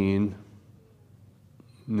not seen,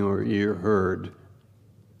 nor ear heard,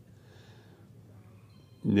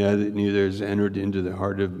 neither has entered into the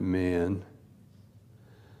heart of man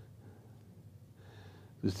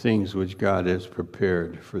the things which God has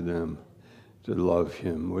prepared for them to love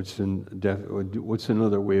Him. What's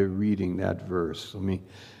another way of reading that verse? Let me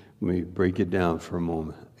break it down for a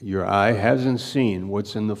moment. Your eye hasn't seen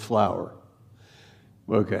what's in the flower.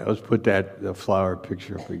 Okay, let's put the flower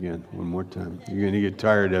picture up again one more time. You're going to get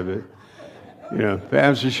tired of it. You know,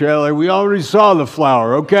 Pastor Schaller, we already saw the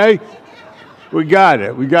flower, okay? We got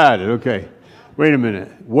it, okay. Wait a minute.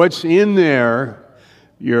 What's in there,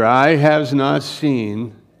 your eye has not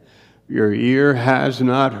seen, your ear has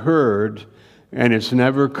not heard, and it's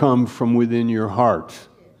never come from within your heart.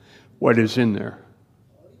 What is in there?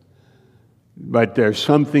 But there's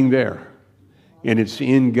something there, and it's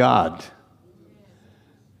in God.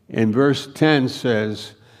 And verse 10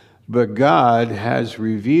 says, but God has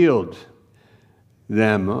revealed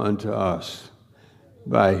them unto us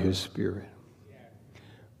by His Spirit.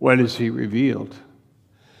 What has He revealed?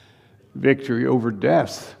 Victory over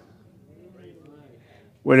death.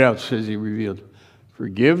 What else has He revealed?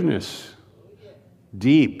 Forgiveness,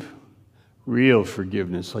 deep, Real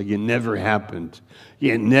forgiveness, like it never happened.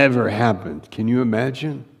 It never happened. Can you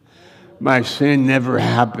imagine? My sin never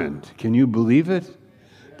happened. Can you believe it?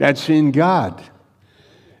 That's in God.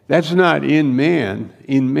 That's not in man.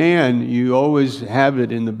 In man, you always have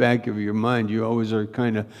it in the back of your mind. You always are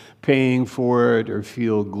kind of paying for it or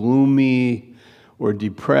feel gloomy or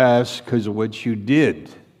depressed because of what you did.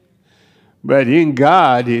 But in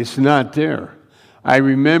God, it's not there. I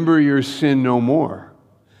remember your sin no more.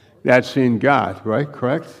 That's in God, right?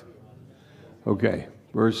 Correct? Okay.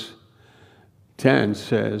 Verse 10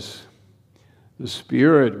 says, the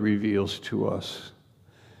Spirit reveals to us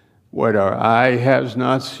what our eye has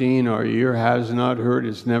not seen, our ear has not heard,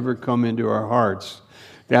 it's never come into our hearts.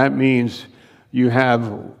 That means you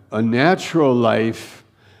have a natural life.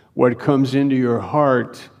 What comes into your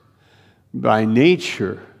heart by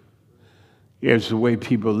nature is the way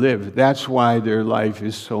people live. That's why their life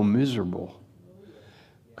is so miserable,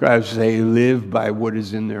 because they live by what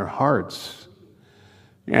is in their hearts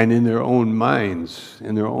and in their own minds,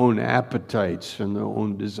 in their own appetites and their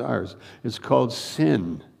own desires. It's called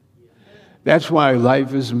sin. That's why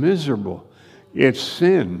life is miserable. It's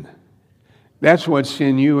sin. That's what's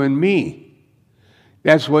in you and me.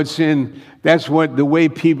 That's the way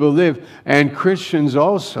people live. And Christians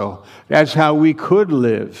also. That's how we could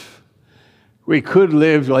live. We could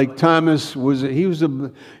live like Thomas was.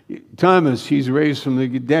 Thomas, he's raised from the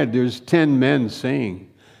dead. There's 10 men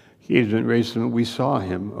saying he's been raised from. We saw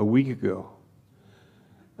him a week ago.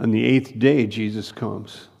 On the 8th day, Jesus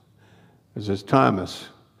comes. It says, Thomas,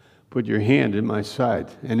 put your hand in my side.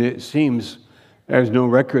 And it seems there's no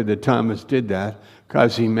record that Thomas did that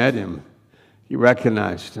because he met him. He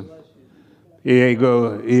recognized him. It's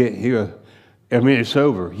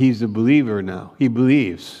over. He's a believer now. He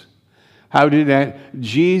believes. How did that?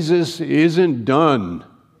 Jesus isn't done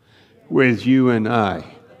with you and I.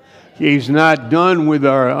 He's not done with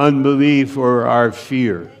our unbelief or our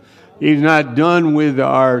fear. He's not done with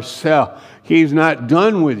ourself. He's not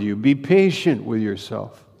done with you. Be patient with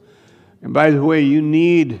yourself. And by the way, you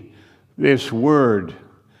need this word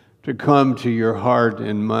to come to your heart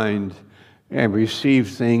and mind and receive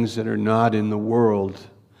things that are not in the world,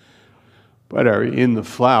 but are in the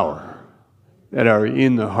flower, that are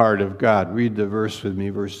in the heart of God. Read the verse with me,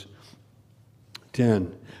 verse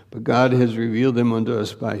 10. But God has revealed them unto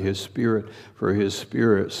us by his Spirit, for his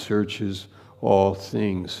Spirit searches all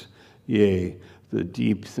things, yea, the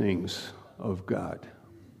deep things of God.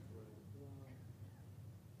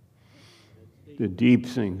 The deep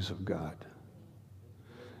things of God.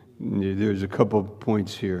 There's a couple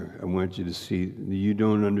points here I want you to see. You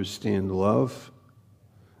don't understand love.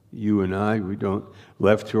 You and I, we don't,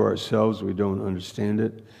 left to ourselves, we don't understand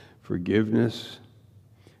it. Forgiveness,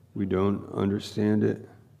 we don't understand it.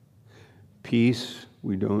 Peace,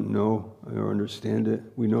 we don't know or understand it.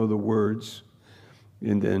 We know the words.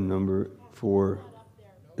 And then number 4,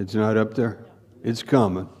 it's not up there? It's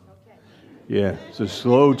coming. Yeah, it's a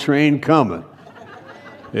slow train coming.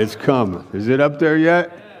 It's coming. Is it up there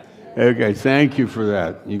yet? Okay, thank you for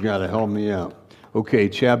that. You got to help me out. Okay,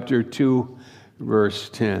 chapter 2, verse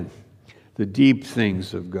 10. The deep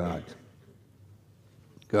things of God.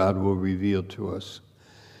 God will reveal to us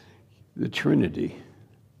the Trinity,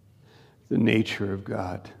 the nature of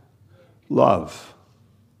God. Love.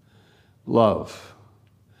 Love.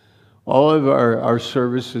 All of our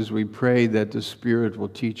services, we pray that the Spirit will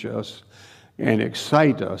teach us and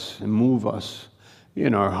excite us and move us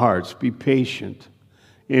in our hearts. Be patient.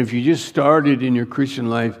 If you just started in your Christian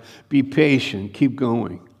life, be patient. Keep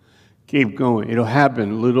going. Keep going. It'll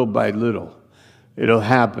happen little by little. It'll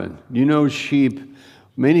happen. You know, sheep,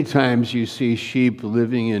 many times you see sheep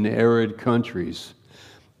living in arid countries,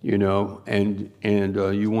 you know, and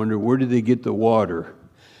you wonder, where do they get the water?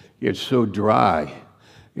 It's so dry,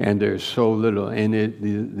 and there's so little, and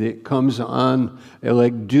it comes on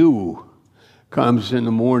like dew comes in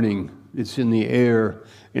the morning. It's in the air,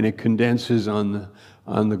 and it condenses on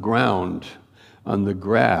the ground, on the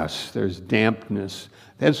grass. There's dampness.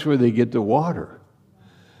 That's where they get the water.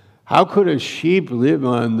 How could a sheep live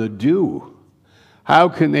on the dew? How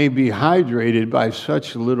can they be hydrated by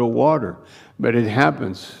such little water? But it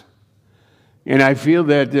happens. And I feel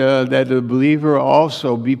that the believer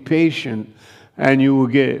also, be patient, and you will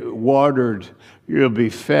get watered. You'll be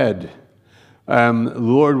fed. The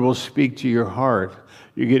Lord will speak to your heart.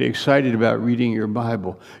 You get excited about reading your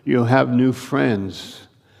Bible. You'll have new friends,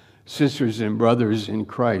 sisters and brothers in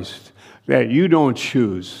Christ that you don't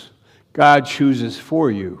choose. God chooses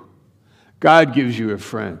for you. God gives you a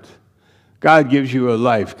friend. God gives you a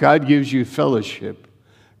life. God gives you fellowship.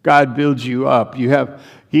 God builds you up. You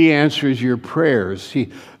He answers your prayers.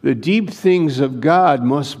 The deep things of God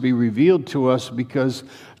must be revealed to us because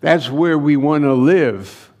that's where we want to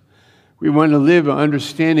live. We want to live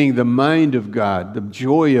understanding the mind of God, the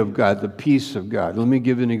joy of God, the peace of God. Let me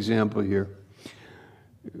give an example here.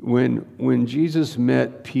 When Jesus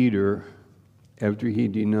met Peter after he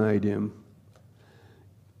denied him,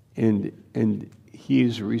 and he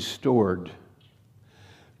is restored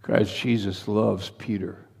because Jesus loves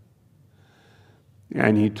Peter.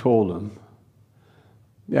 And he told him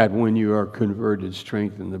that when you are converted,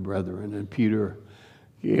 strengthen the brethren. And Peter,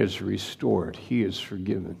 he is restored. He is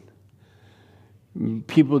forgiven.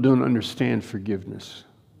 People don't understand forgiveness.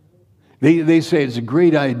 They say it's a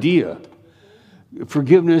great idea.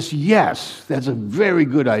 Forgiveness, yes, that's a very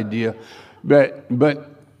good idea. But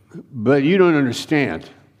you don't understand.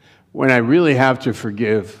 When I really have to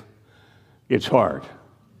forgive, it's hard.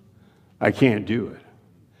 I can't do it.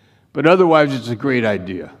 But otherwise, it's a great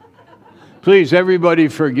idea. Please, everybody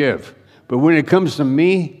forgive. But when it comes to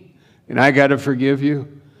me, and I got to forgive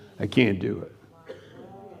you, I can't do it.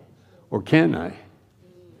 Or can I?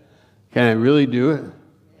 Can I really do it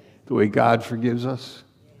the way God forgives us?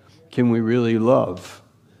 Can we really love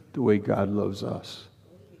the way God loves us?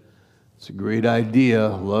 It's a great idea.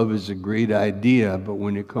 Love is a great idea. But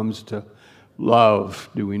when it comes to love,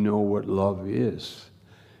 do we know what love is?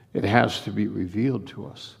 It has to be revealed to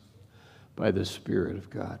us by the Spirit of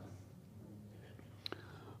God.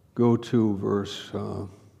 Go to verse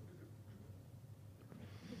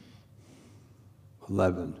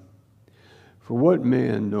 11. For what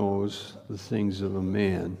man knows the things of a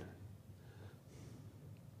man?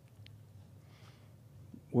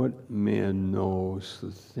 What man knows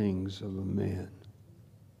the things of a man?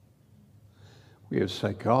 We have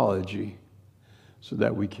psychology so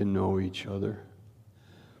that we can know each other.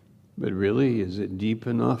 But really, is it deep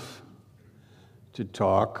enough to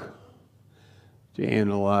talk, to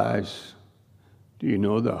analyze? Do you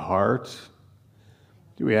know the heart?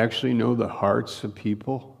 Do we actually know the hearts of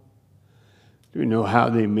people? Do we know how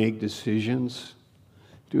they make decisions?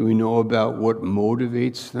 Do we know about what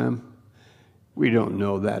motivates them? We don't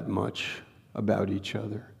know that much about each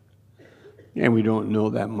other. And we don't know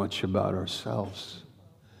that much about ourselves.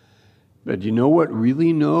 But do you know what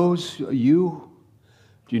really knows you?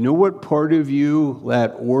 Do you know what part of you,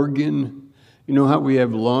 that organ, you know how we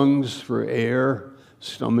have lungs for air,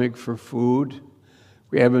 stomach for food?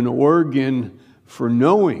 We have an organ for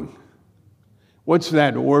knowing. What's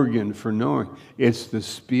that organ for knowing? It's the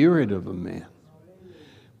spirit of a man.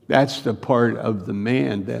 That's the part of the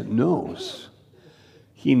man that knows.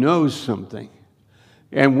 He knows something.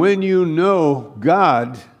 And when you know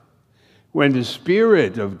God, when the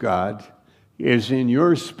Spirit of God is in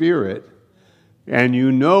your spirit, and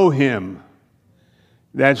you know Him,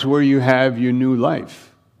 that's where you have your new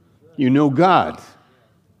life. You know God.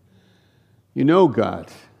 You know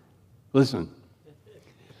God. Listen,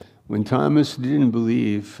 when Thomas didn't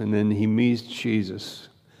believe, and then he meets Jesus,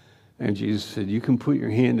 and Jesus said, "You can put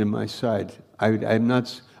your hand in my side." I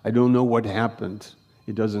don't know what happened.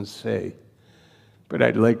 It doesn't say. But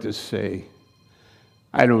I'd like to say,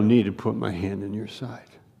 I don't need to put my hand in your side.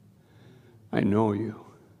 I know you.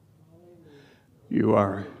 You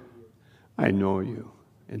are. I know you.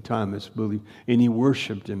 And Thomas believed. And he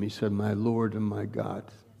worshiped him. He said, "My Lord and my God."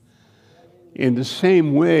 In the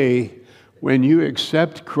same way, when you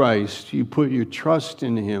accept Christ, you put your trust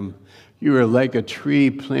in Him, you are like a tree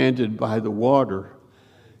planted by the water,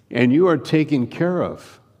 and you are taken care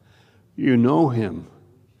of. You know Him.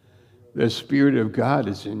 The Spirit of God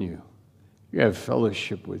is in you. You have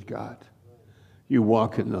fellowship with God. You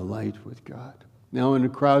walk in the light with God. Now, in a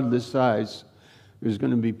crowd this size, there's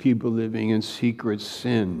going to be people living in secret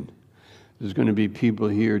sin. There's going to be people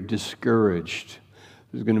here discouraged.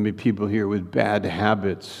 There's going to be people here with bad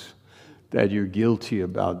habits that you're guilty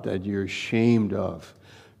about, that you're ashamed of.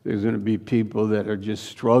 There's going to be people that are just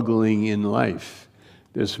struggling in life.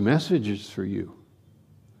 This message is for you.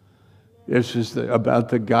 This is about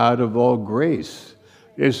the God of all grace.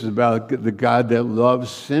 This is about the God that loves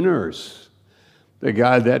sinners, the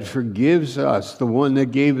God that forgives us, the one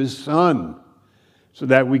that gave His Son so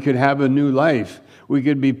that we could have a new life. We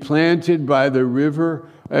could be planted by the river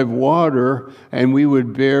of water and we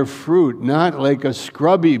would bear fruit, not like a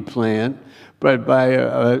scrubby plant, but by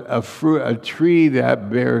a tree that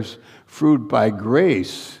bears fruit by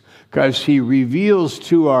grace, because He reveals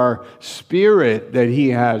to our spirit that He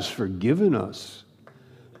has forgiven us.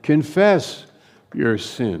 Confess your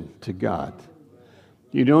sin to God.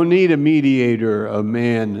 You don't need a mediator, a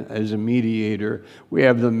man as a mediator. We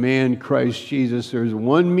have the man Christ Jesus. There's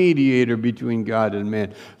one mediator between God and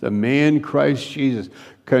man, the man Christ Jesus.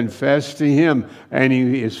 Confess to him, and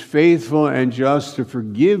he is faithful and just to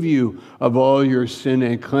forgive you of all your sin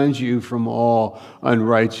and cleanse you from all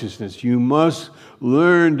unrighteousness. You must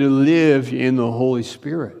learn to live in the Holy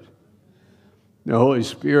Spirit. The Holy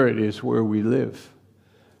Spirit is where we live,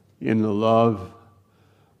 in the love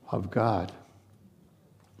of God.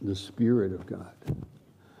 The Spirit of God.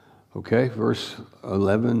 Okay, verse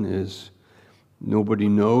 11 is, nobody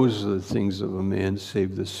knows the things of a man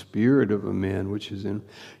save the Spirit of a man which is in.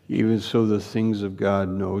 Even so the things of God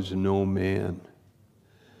knows no man.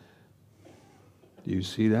 Do you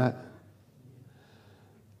see that?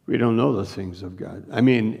 We don't know the things of God. I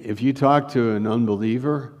mean, if you talk to an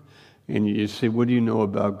unbeliever and you say, what do you know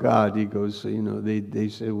about God? He goes, they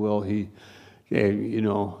say, well,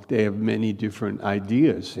 they have many different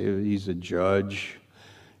ideas. He's a judge.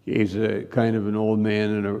 He's a kind of an old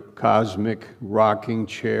man in a cosmic rocking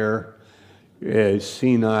chair,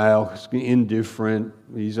 senile, indifferent.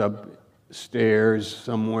 He's upstairs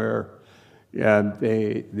somewhere. Yeah,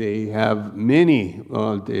 they have many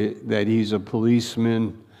that he's a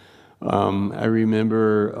policeman. I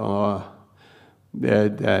remember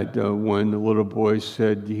that when the little boy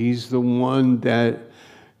said, he's the one that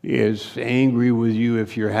is angry with you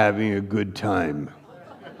if you're having a good time.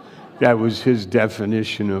 That was his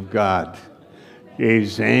definition of God.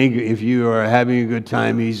 He's angry. If you are having a good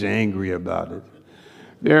time, he's angry about it.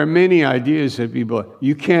 There are many ideas that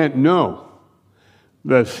you can't know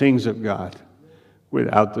the things of God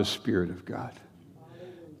without the Spirit of God.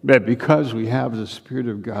 But because we have the Spirit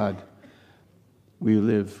of God, we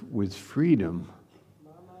live with freedom.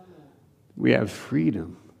 We have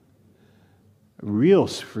freedom. Real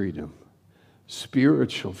freedom,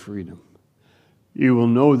 spiritual freedom. You will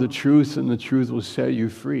know the truth, and the truth will set you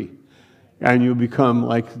free. And you'll become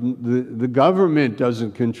like the government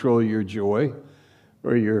doesn't control your joy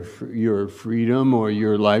or your freedom or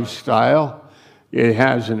your lifestyle. It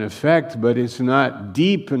has an effect, but it's not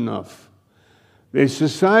deep enough. The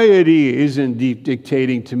society isn't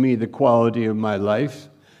dictating to me the quality of my life.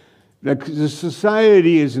 The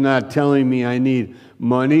society is not telling me I need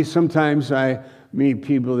money. Sometimes I meet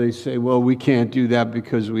people, they say, well, we can't do that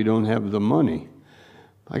because we don't have the money.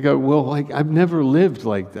 I go, well, I've never lived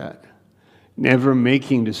like that. Never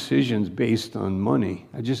making decisions based on money.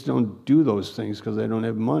 I just don't do those things because I don't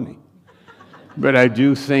have money. But I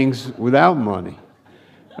do things without money.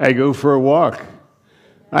 I go for a walk.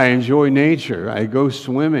 I enjoy nature. I go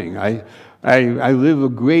swimming. I live a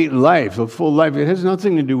great life, a full life. It has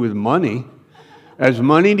nothing to do with money. Does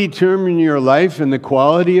money determine your life and the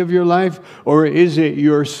quality of your life? Or is it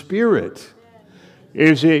your spirit?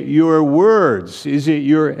 Is it your words? Is it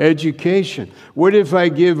your education? What if I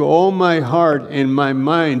give all my heart and my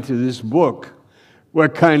mind to this book?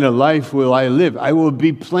 What kind of life will I live? I will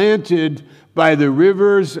be planted by the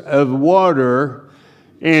rivers of water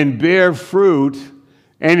and bear fruit,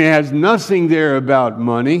 and it has nothing there about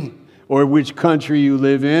money or which country you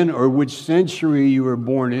live in or which century you were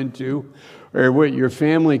born into or what your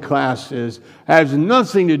family class is. It has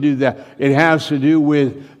nothing to do with that. It has to do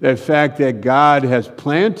with the fact that God has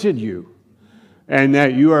planted you and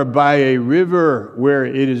that you are by a river where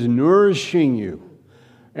it is nourishing you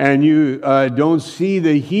and you don't see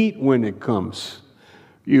the heat when it comes.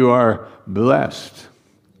 You are blessed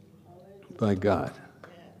by God.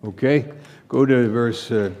 Okay? Go to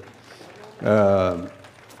verse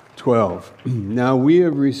 12. Now we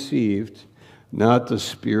have received not the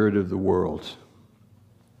spirit of the world.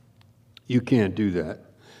 You can't do that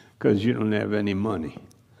because you don't have any money.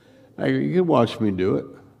 You can watch me do it.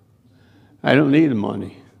 I don't need the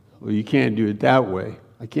money. Well, you can't do it that way.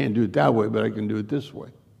 I can't do it that way, but I can do it this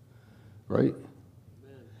way. Right?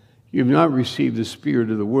 You've not received the spirit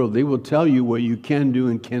of the world. They will tell you what you can do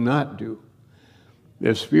and cannot do.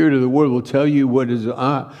 The spirit of the world will tell you what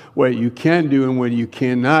you can do and what you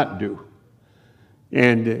cannot do.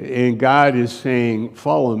 And God is saying,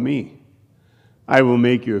 follow me. I will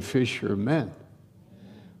make you a fisher of men.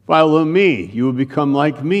 Follow me. You will become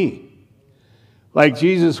like me. Like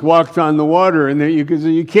Jesus walked on the water, and then you can say,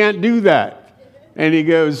 you can't do that. And he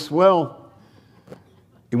goes, well,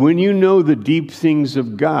 when you know the deep things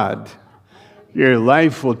of God, your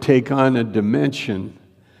life will take on a dimension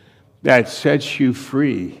that sets you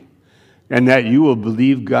free and that you will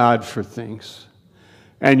believe God for things.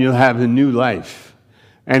 And you'll have a new life.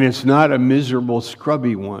 And it's not a miserable,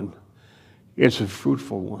 scrubby one. It's a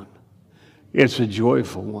fruitful one. It's a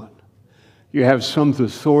joyful one. You have some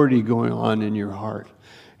authority going on in your heart.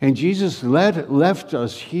 And Jesus left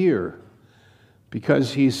us here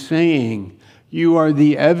because he's saying, you are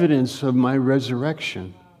the evidence of my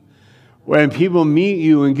resurrection. When people meet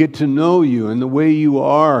you and get to know you and the way you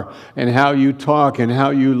are and how you talk and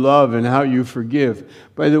how you love and how you forgive.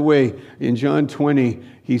 By the way, in John 20,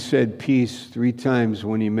 he said peace 3 times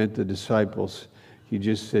when he met the disciples. He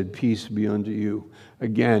just said, peace be unto you.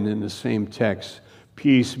 Again, in the same text,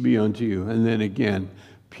 peace be unto you. And then again,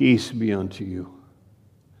 peace be unto you.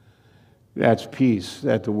 That's peace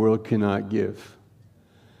that the world cannot give.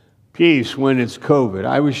 Peace when it's COVID.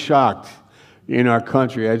 I was shocked in our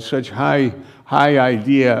country. I had such high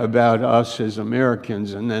idea about us as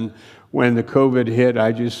Americans. And then when the COVID hit,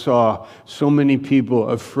 I just saw so many people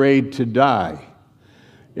afraid to die.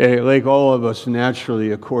 Like all of us,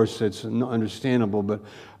 naturally, of course, that's understandable. But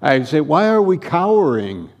I say, why are we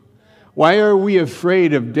cowering? Why are we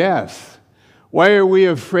afraid of death? Why are we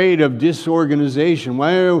afraid of disorganization?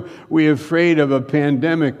 Why are we afraid of a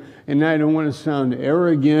pandemic? And I don't want to sound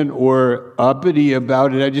arrogant or uppity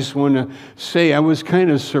about it. I just want to say I was kind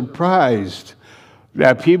of surprised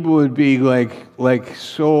that people would be like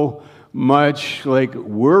so much like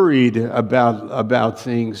worried about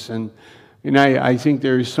things. And I think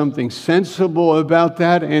there's something sensible about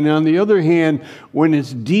that. And on the other hand, when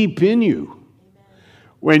it's deep in you,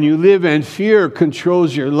 when you live and fear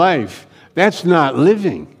controls your life, that's not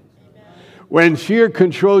living. When fear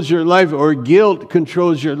controls your life, or guilt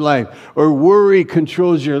controls your life, or worry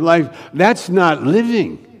controls your life, that's not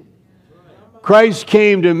living. Christ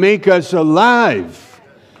came to make us alive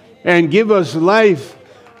and give us life,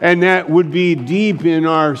 and that would be deep in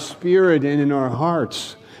our spirit and in our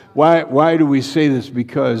hearts. Why do we say this?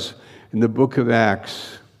 Because in the book of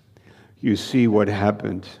Acts, you see what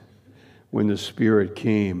happened when the Spirit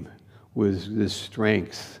came with this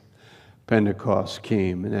strength. Pentecost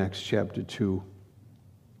came in Acts chapter 2,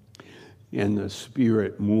 and the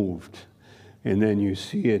Spirit moved. And then you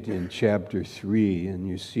see it in chapter 3, and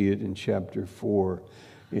you see it in chapter 4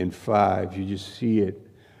 and 5. You just see it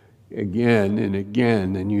again and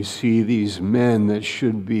again, and you see these men that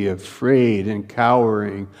should be afraid and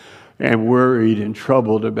cowering and worried and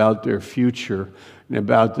troubled about their future and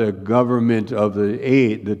about the government of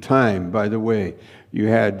the time. By the way, you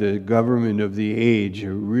had the government of the age,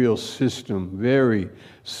 a real system, very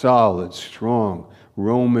solid, strong,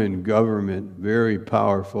 Roman government, very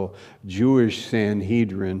powerful, Jewish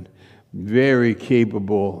Sanhedrin, very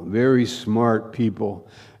capable, very smart people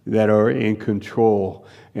that are in control,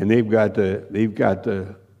 and they got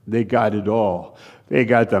it all. They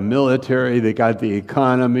got the military, they got the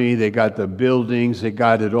economy, they got the buildings, they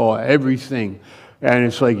got it all, everything. And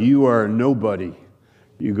it's like you are nobody.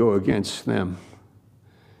 You go against them.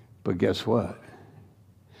 But guess what?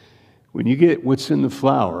 When you get what's in the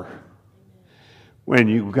flower,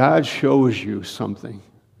 when God shows you something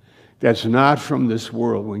that's not from this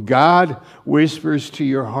world, when God whispers to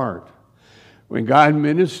your heart, when God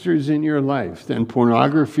ministers in your life, then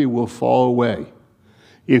pornography will fall away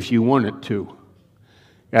if you want it to.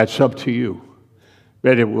 That's up to you.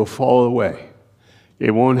 But it will fall away.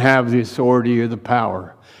 It won't have the authority or the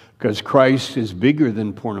power because Christ is bigger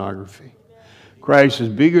than pornography. Christ is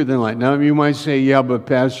bigger than life. Now you might say, yeah, but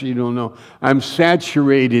Pastor, you don't know. I'm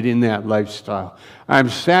saturated in that lifestyle. I'm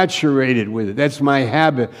saturated with it. That's my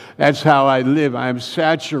habit. That's how I live. I'm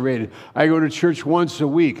saturated. I go to church once a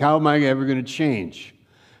week. How am I ever going to change?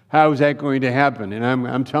 How is that going to happen? And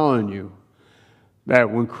I'm telling you that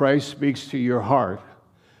when Christ speaks to your heart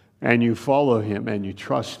and you follow him and you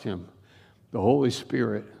trust him, the Holy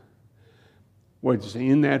Spirit, what's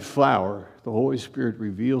in that flower, the Holy Spirit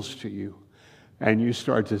reveals to you. And you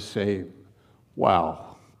start to say,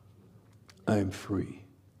 wow, I'm free.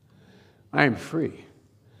 I'm free.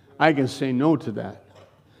 I can say no to that.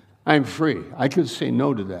 I'm free. I can say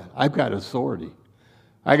no to that. I've got authority.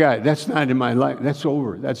 That's not in my life. That's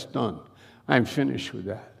over. That's done. I'm finished with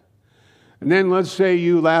that. And then let's say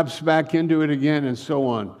you lapse back into it again and so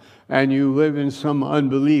on, and you live in some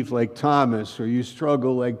unbelief like Thomas, or you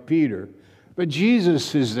struggle like Peter. But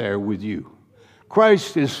Jesus is there with you.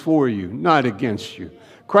 Christ is for you, not against you.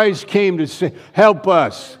 Christ came to say, help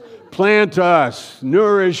us, plant us,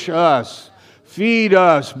 nourish us, feed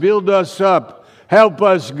us, build us up, help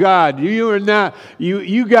us, God.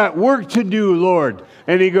 You got work to do, Lord.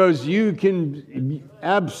 And he goes, you can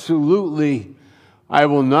absolutely, I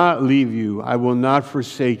will not leave you. I will not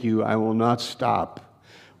forsake you. I will not stop.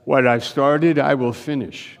 What I've started, I will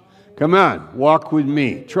finish. Come on, walk with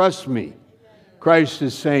me. Trust me. Christ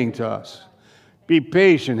is saying to us. Be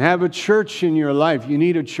patient. Have a church in your life. You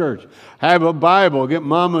need a church. Have a Bible. Get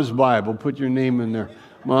Mama's Bible. Put your name in there.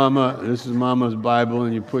 Mama, this is Mama's Bible,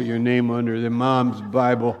 and you put your name under the Mom's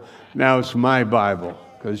Bible. Now it's my Bible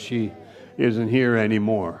because she isn't here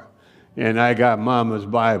anymore. And I got Mama's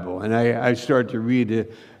Bible, and I start to read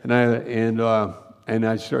it, and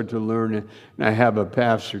I start to learn it. And I have a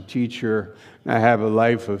pastor teacher, and I have a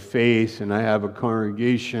life of faith, and I have a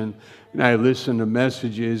congregation, and I listen to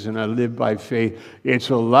messages, and I live by faith.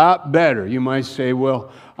 It's a lot better. You might say,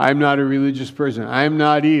 well, I'm not a religious person. I'm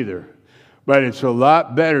not either. But it's a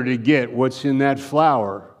lot better to get what's in that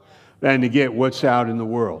flower than to get what's out in the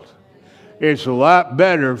world. It's a lot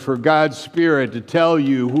better for God's Spirit to tell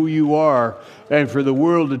you who you are than for the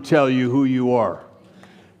world to tell you who you are.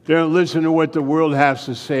 Don't listen to what the world has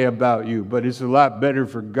to say about you, but it's a lot better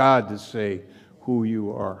for God to say who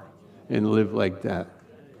you are and live like that.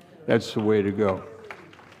 That's the way to go.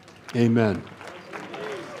 Amen.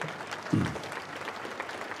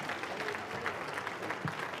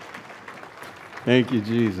 Thank you,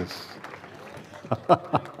 Jesus.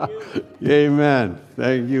 Amen.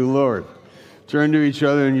 Thank you, Lord. Turn to each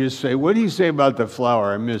other and just say, what do you say about the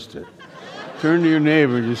flower? I missed it. Turn to your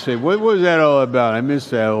neighbor and just say, what was that all about? I missed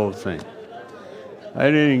that whole thing. I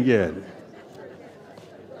didn't get it.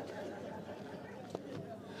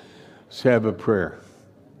 Let's have a prayer.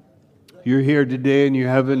 You're here today and you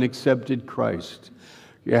haven't accepted Christ.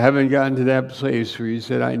 You haven't gotten to that place where you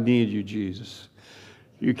said, I need you, Jesus.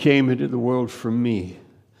 You came into the world for me.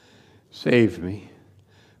 Save me.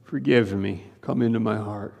 Forgive me. Come into my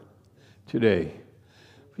heart today.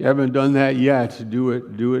 If you haven't done that yet, do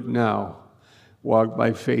it now. Walk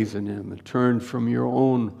by faith in Him and turn from your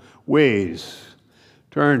own ways.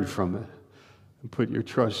 Turn from it and put your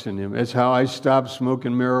trust in Him. That's how I stopped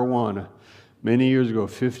smoking marijuana. Many years ago,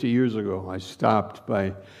 50 years ago, I stopped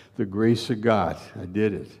by the grace of God. I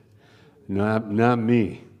did it. Not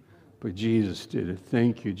me. But Jesus did it.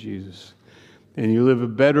 Thank you, Jesus. And you live a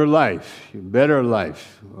better life,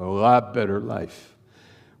 a lot better life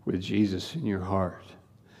with Jesus in your heart.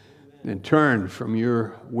 And turn from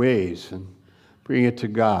your ways and bring it to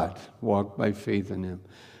God. Walk by faith in Him.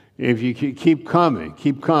 If you keep coming,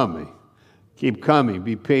 be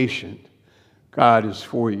patient. God is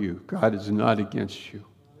for you. God is not against you.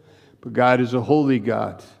 But God is a holy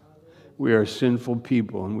God. We are sinful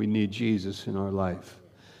people and we need Jesus in our life.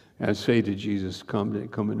 I say to Jesus, come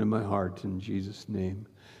into my heart in Jesus' name.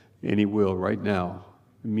 And He will right now,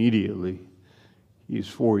 immediately. He's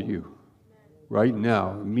for you. Right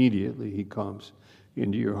now, immediately He comes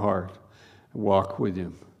into your heart. Walk with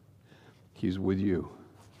Him. He's with you.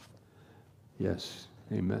 Yes.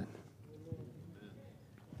 Amen.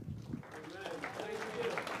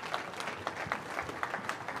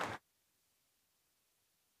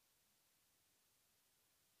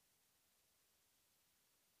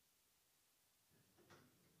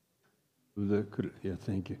 Yeah,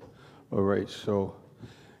 thank you. All right, so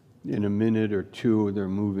in a minute or two, they're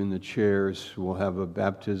moving the chairs. We'll have a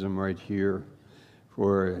baptism right here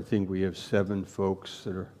for, I think we have 7 folks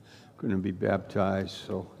that are going to be baptized,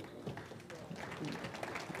 so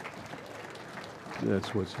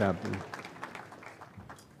that's what's happening.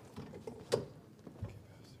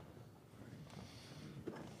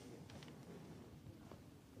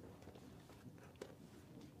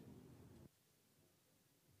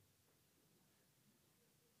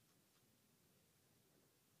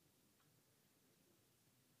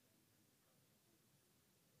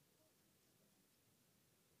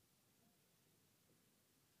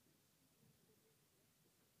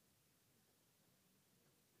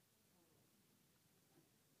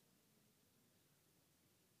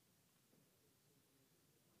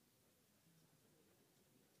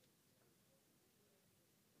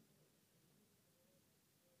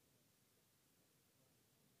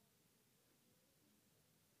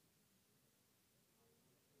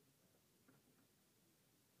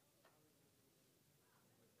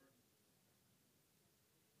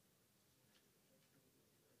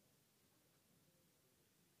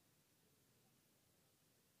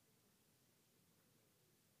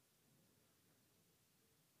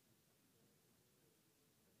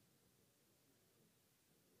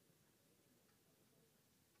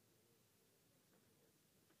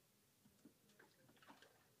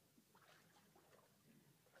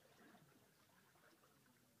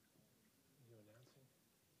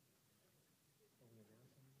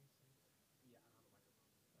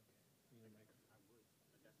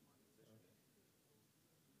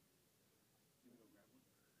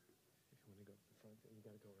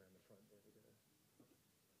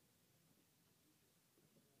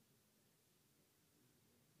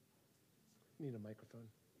 Need a microphone?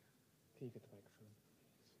 Can you get the microphone?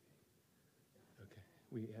 Okay.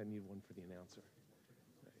 We need one for the announcer.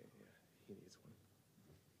 he needs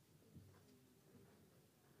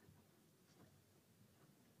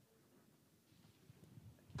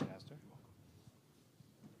one. Pastor.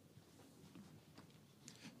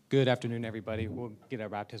 Good afternoon, everybody. We'll get our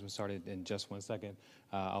baptism started in just 1 second.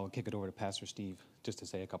 I'll kick it over to Pastor Steve just to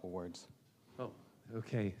say a couple words. Oh,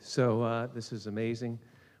 okay. So this is amazing.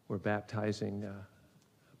 We're baptizing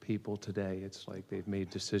people today. It's like they've made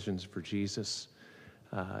decisions for Jesus.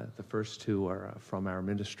 The first two are from our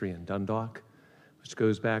ministry in Dundalk, which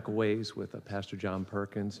goes back a ways with Pastor John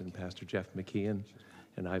Perkins and Pastor Jeff McKeon.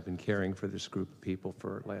 And I've been caring for this group of people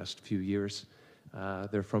for the last few years.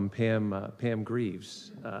 They're from Pam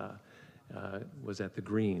Greaves, was at the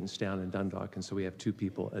Greens down in Dundalk. And so we have two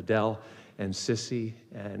people, Adele and Sissy.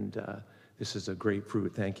 And this is a great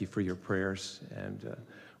fruit. Thank you for your prayers. And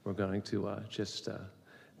we're going to just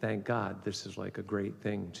thank God. This is like a great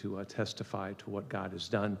thing to testify to what God has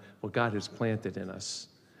done, what God has planted in us.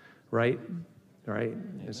 Right? Right?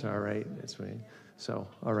 It's all right. It's me. So,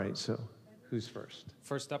 all right. So, who's first?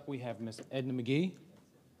 First up, we have Miss Edna McGee.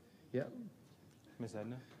 Yep. Miss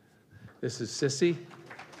Edna. This is Sissy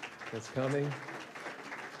that's coming.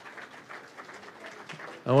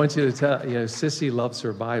 I want you to tell, Sissy loves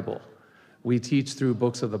her Bible. We teach through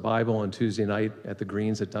books of the Bible on Tuesday night at the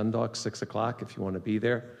Greens at Dundalk, 6 o'clock, if you want to be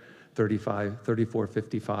there.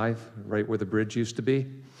 3455, right where the bridge used to be,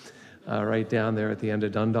 right down there at the end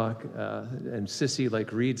of Dundalk. And Sissy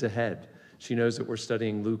reads ahead. She knows that we're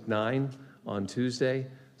studying Luke 9 on Tuesday,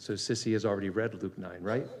 so Sissy has already read Luke 9,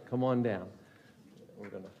 right? Come on down. We're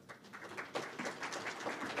going to...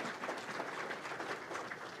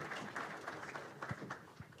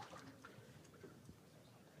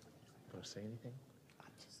 Want to say anything?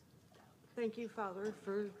 Thank you, Father,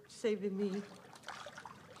 for saving me. Okay.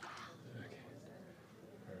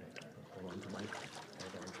 All right. Hold on to my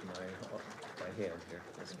hand here.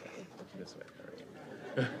 This way. This way.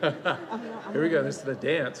 All right. Here we go. This is the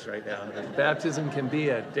dance right now. Baptism can be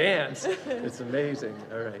a dance. It's amazing.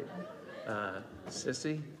 All right.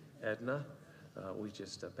 Sissy, Edna, we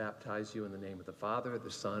just baptize you in the name of the Father,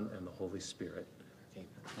 the Son, and the Holy Spirit.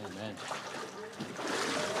 Amen.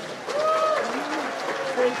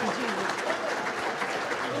 Praise you, Jesus.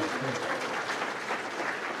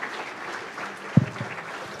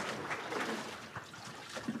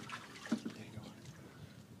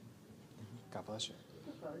 God bless you.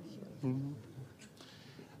 Mm-hmm.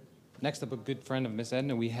 Next up, a good friend of Miss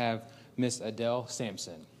Edna, we have Miss Adele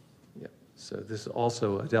Sampson. Yeah. So this is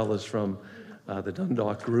also, Adele is from the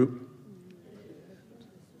Dundalk group.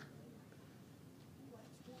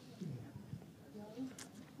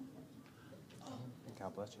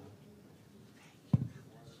 God bless you.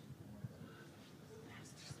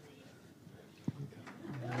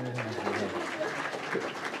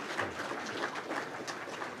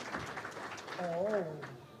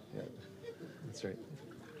 Yeah, that's right.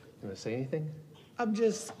 You want to say anything? I'm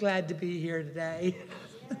just glad to be here today.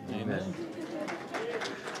 Amen.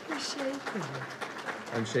 You're shaking.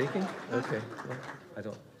 I'm shaking? Okay.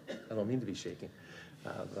 Well, I don't mean to be shaking.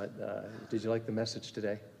 But did you like the message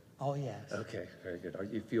today? Oh, yes. Okay, very good.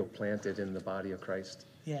 You feel planted in the body of Christ?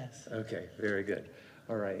 Yes. Okay, very good.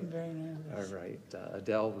 All right. I'm very nervous. All right.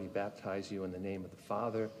 Adele, we baptize you in the name of the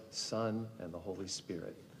Father, Son, and the Holy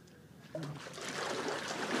Spirit. I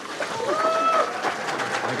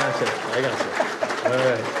got you. All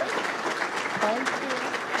right. Thank you.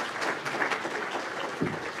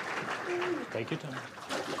 Take your time.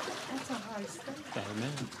 That's a high step.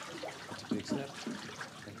 Amen. That's a big step.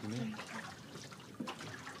 Thank you, ma'am.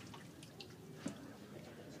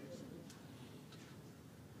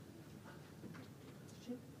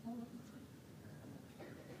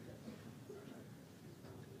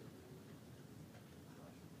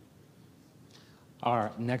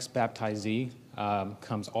 Our next baptizee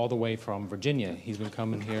comes all the way from Virginia. He's been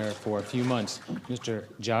coming here for a few months, Mr.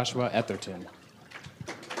 Joshua Etherton.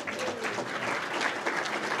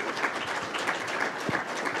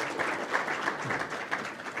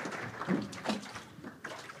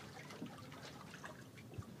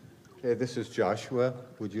 Okay, this is Joshua.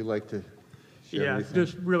 Would you like to share Yeah, anything?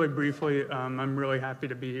 just really briefly, I'm really happy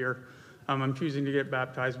to be here. I'm choosing to get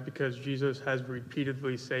baptized because Jesus has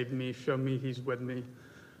repeatedly saved me, shown me he's with me,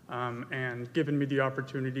 and given me the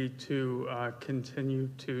opportunity to continue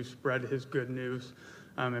to spread his good news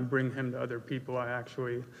and bring him to other people. I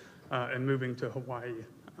actually am moving to Hawaii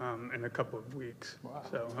in a couple of weeks. Wow.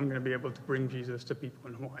 So I'm going to be able to bring Jesus to people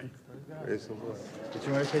in Hawaii. Praise the Lord. Did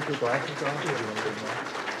you want to take your glasses off? Or do you want to leave them on?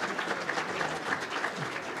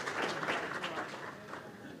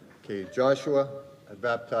 Okay, Joshua, I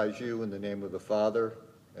baptize you in the name of the Father,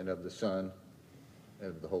 and of the Son, and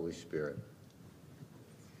of the Holy Spirit.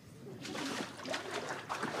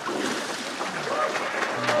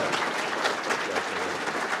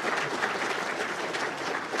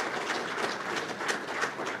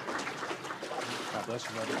 God bless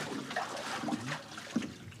you, brother.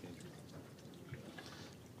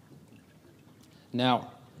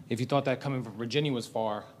 Now, if you thought that coming from Virginia was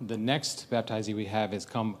far, the next baptizee we have has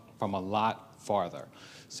come from a lot farther.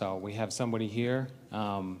 So we have somebody here,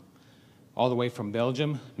 all the way from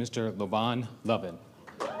Belgium, Mr. Lovan Lovin.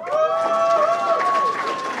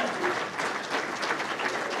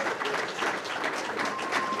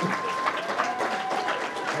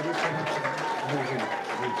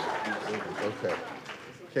 Okay.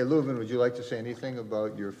 Okay, Leuven, would you like to say anything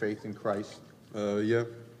about your faith in Christ? Yeah.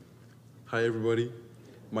 Hi, everybody.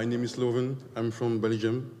 My name is Leuven. I'm from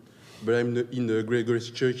Belgium, but I'm in the Great Grace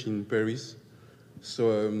Church in Paris.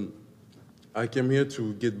 So I came here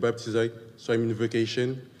to get baptized. So I'm in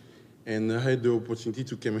vacation, and I had the opportunity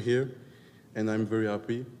to come here, and I'm very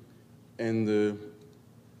happy. And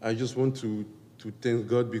I just want to thank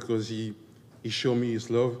God because He showed me His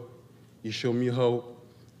love. He showed me how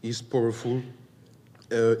He's powerful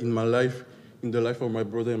in my life, in the life of my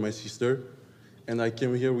brother and my sister. And I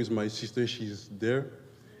came here with my sister, she's there.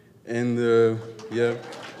 And yeah,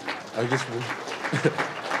 I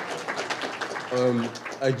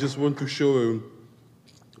just want to show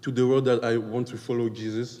to the world that I want to follow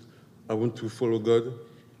Jesus. I want to follow God.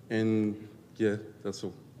 And yeah, that's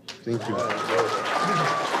all. Thank you. Okay,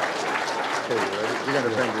 we're going to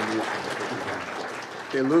bring the music.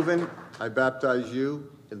 Okay, Leuven, I baptize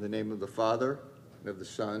you in the name of the Father, and of the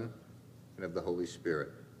Son, and of the Holy Spirit.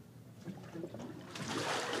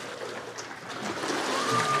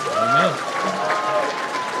 Amen.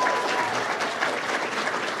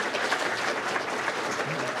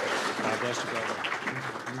 God bless you, brother.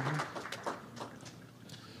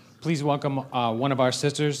 Please welcome one of our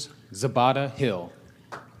sisters, Zabata Hill.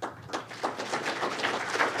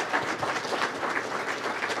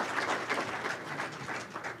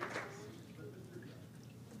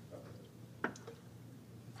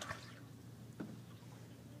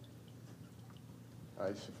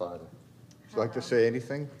 Hi, Father. Would you like to say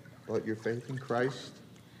anything about your faith in Christ?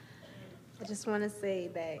 I just want to say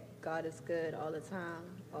that God is good all the time.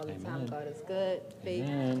 All the time, Amen. God is good. Faith,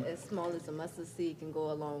 Amen. as small as a mustard seed, can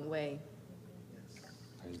go a long way.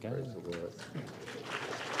 Praise God. Praise the Lord.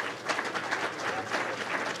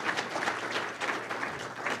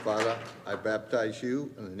 Father, I baptize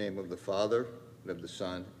you in the name of the Father, and of the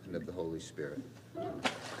Son, and of the Holy Spirit.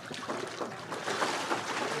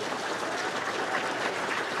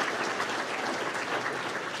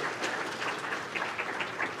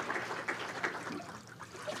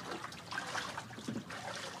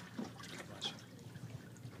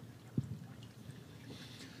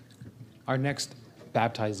 Our next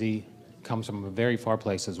baptizee comes from a very far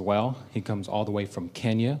place as well. He comes all the way from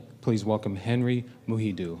Kenya. Please welcome Henry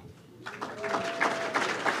Muhidu.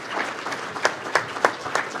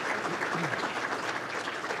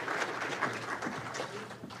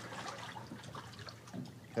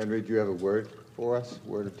 Henry, do you have a word for us,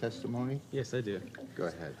 word of testimony? Yes, I do. Go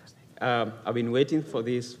ahead. I've been waiting for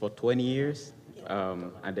this for 20 years,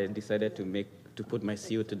 and then decided to put my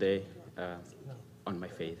seal today on my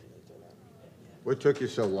faith. What took you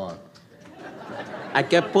so long? I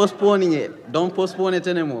kept postponing it. Don't postpone it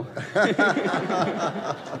anymore.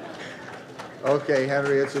 Okay,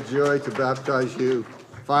 Henry, it's a joy to baptize you,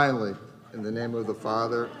 finally, in the name of the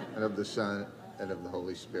Father, and of the Son, and of the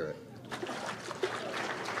Holy Spirit.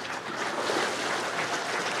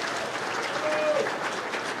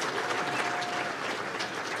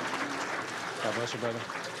 God bless you, brother.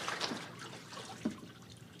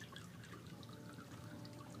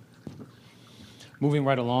 Moving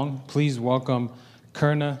right along, please welcome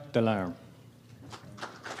Kerna Delarme.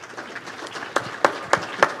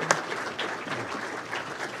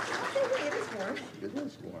 It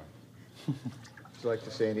is warm. Would you like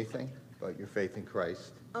to say anything about your faith in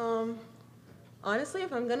Christ? Honestly,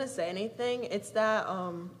 if I'm going to say anything, it's that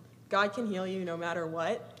God can heal you no matter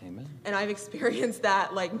what. Amen. And I've experienced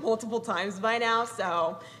that like multiple times by now.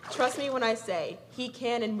 So trust me when I say He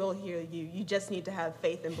can and will heal you. You just need to have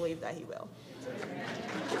faith and believe that He will. All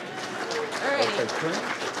righty. Okay, Kerna?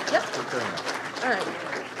 Yep. Okay, Kerna. All right.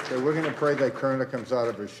 Okay, we're going to pray that Kerna comes out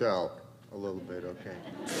of her shell a little bit, okay?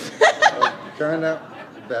 Kerna,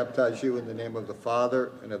 baptize you in the name of the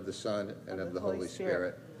Father, and of the Son, and of the Holy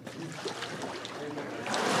Spirit.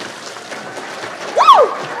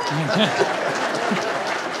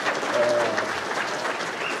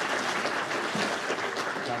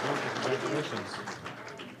 Congratulations.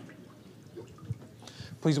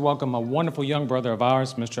 Please welcome a wonderful young brother of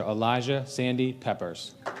ours, Mr. Elijah Sandy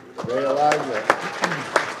Peppers. Hey, Elijah.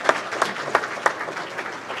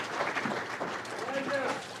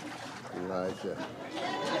 Elijah.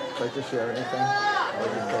 Like to share anything?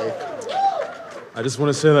 I just want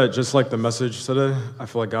to say that just like the message today, I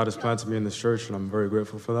feel like God has planted me in this church, and I'm very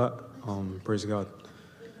grateful for that. Praise God.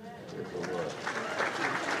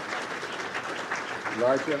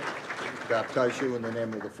 Elijah, baptize you in the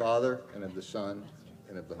name of the Father, and of the Son,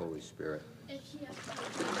 and of the Holy Spirit.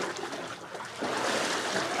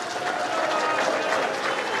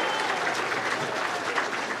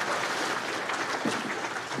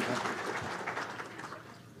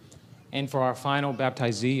 And for our final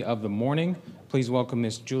baptizee of the morning, please welcome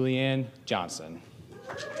Miss Julianne Johnson.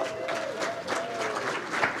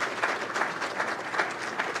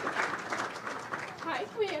 Hi,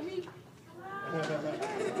 Mammy.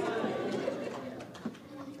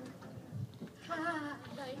 Hi,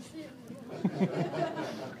 nice.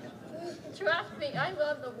 Trust me, I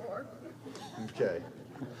love the Lord. Okay.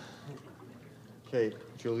 Okay,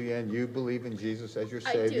 Julianne, you believe in Jesus as your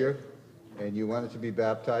I Savior? do. And you wanted to be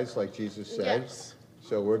baptized like Jesus said? Yes.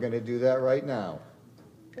 So we're going to do that right now.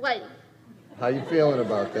 Wait. How you feeling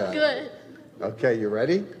about that? Good. Okay, you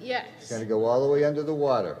ready? Yes. Going to go all the way under the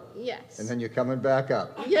water. Yes. And then you're coming back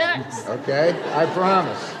up. Yes. Okay? I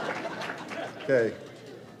promise. Okay.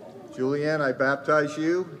 Julianne, I baptize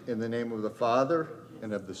you in the name of the Father,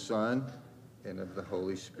 and of the Son, and of the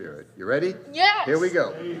Holy Spirit. You ready? Yes. Here we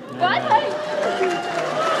go. Bye.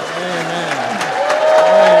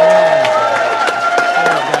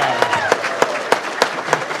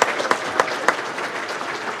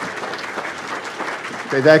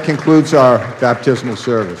 Okay, that concludes our baptismal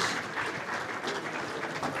service.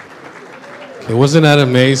 Okay, wasn't that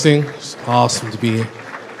amazing? It's awesome to be in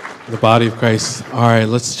the body of Christ. All right,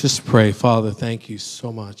 let's just pray. Father, thank you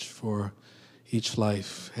so much for each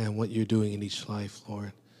life and what you're doing in each life,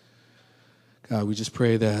 Lord. God, we just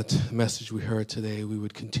pray that the message we heard today, we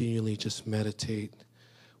would continually just meditate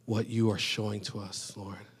what you are showing to us,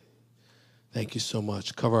 Lord. Thank you so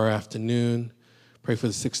much. Cover our afternoon. Pray for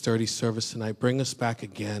the 6:30 service tonight. Bring us back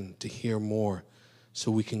again to hear more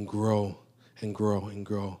so we can grow and grow and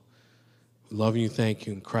grow. We love you. Thank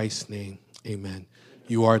you. In Christ's name, amen.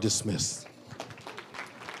 You are dismissed.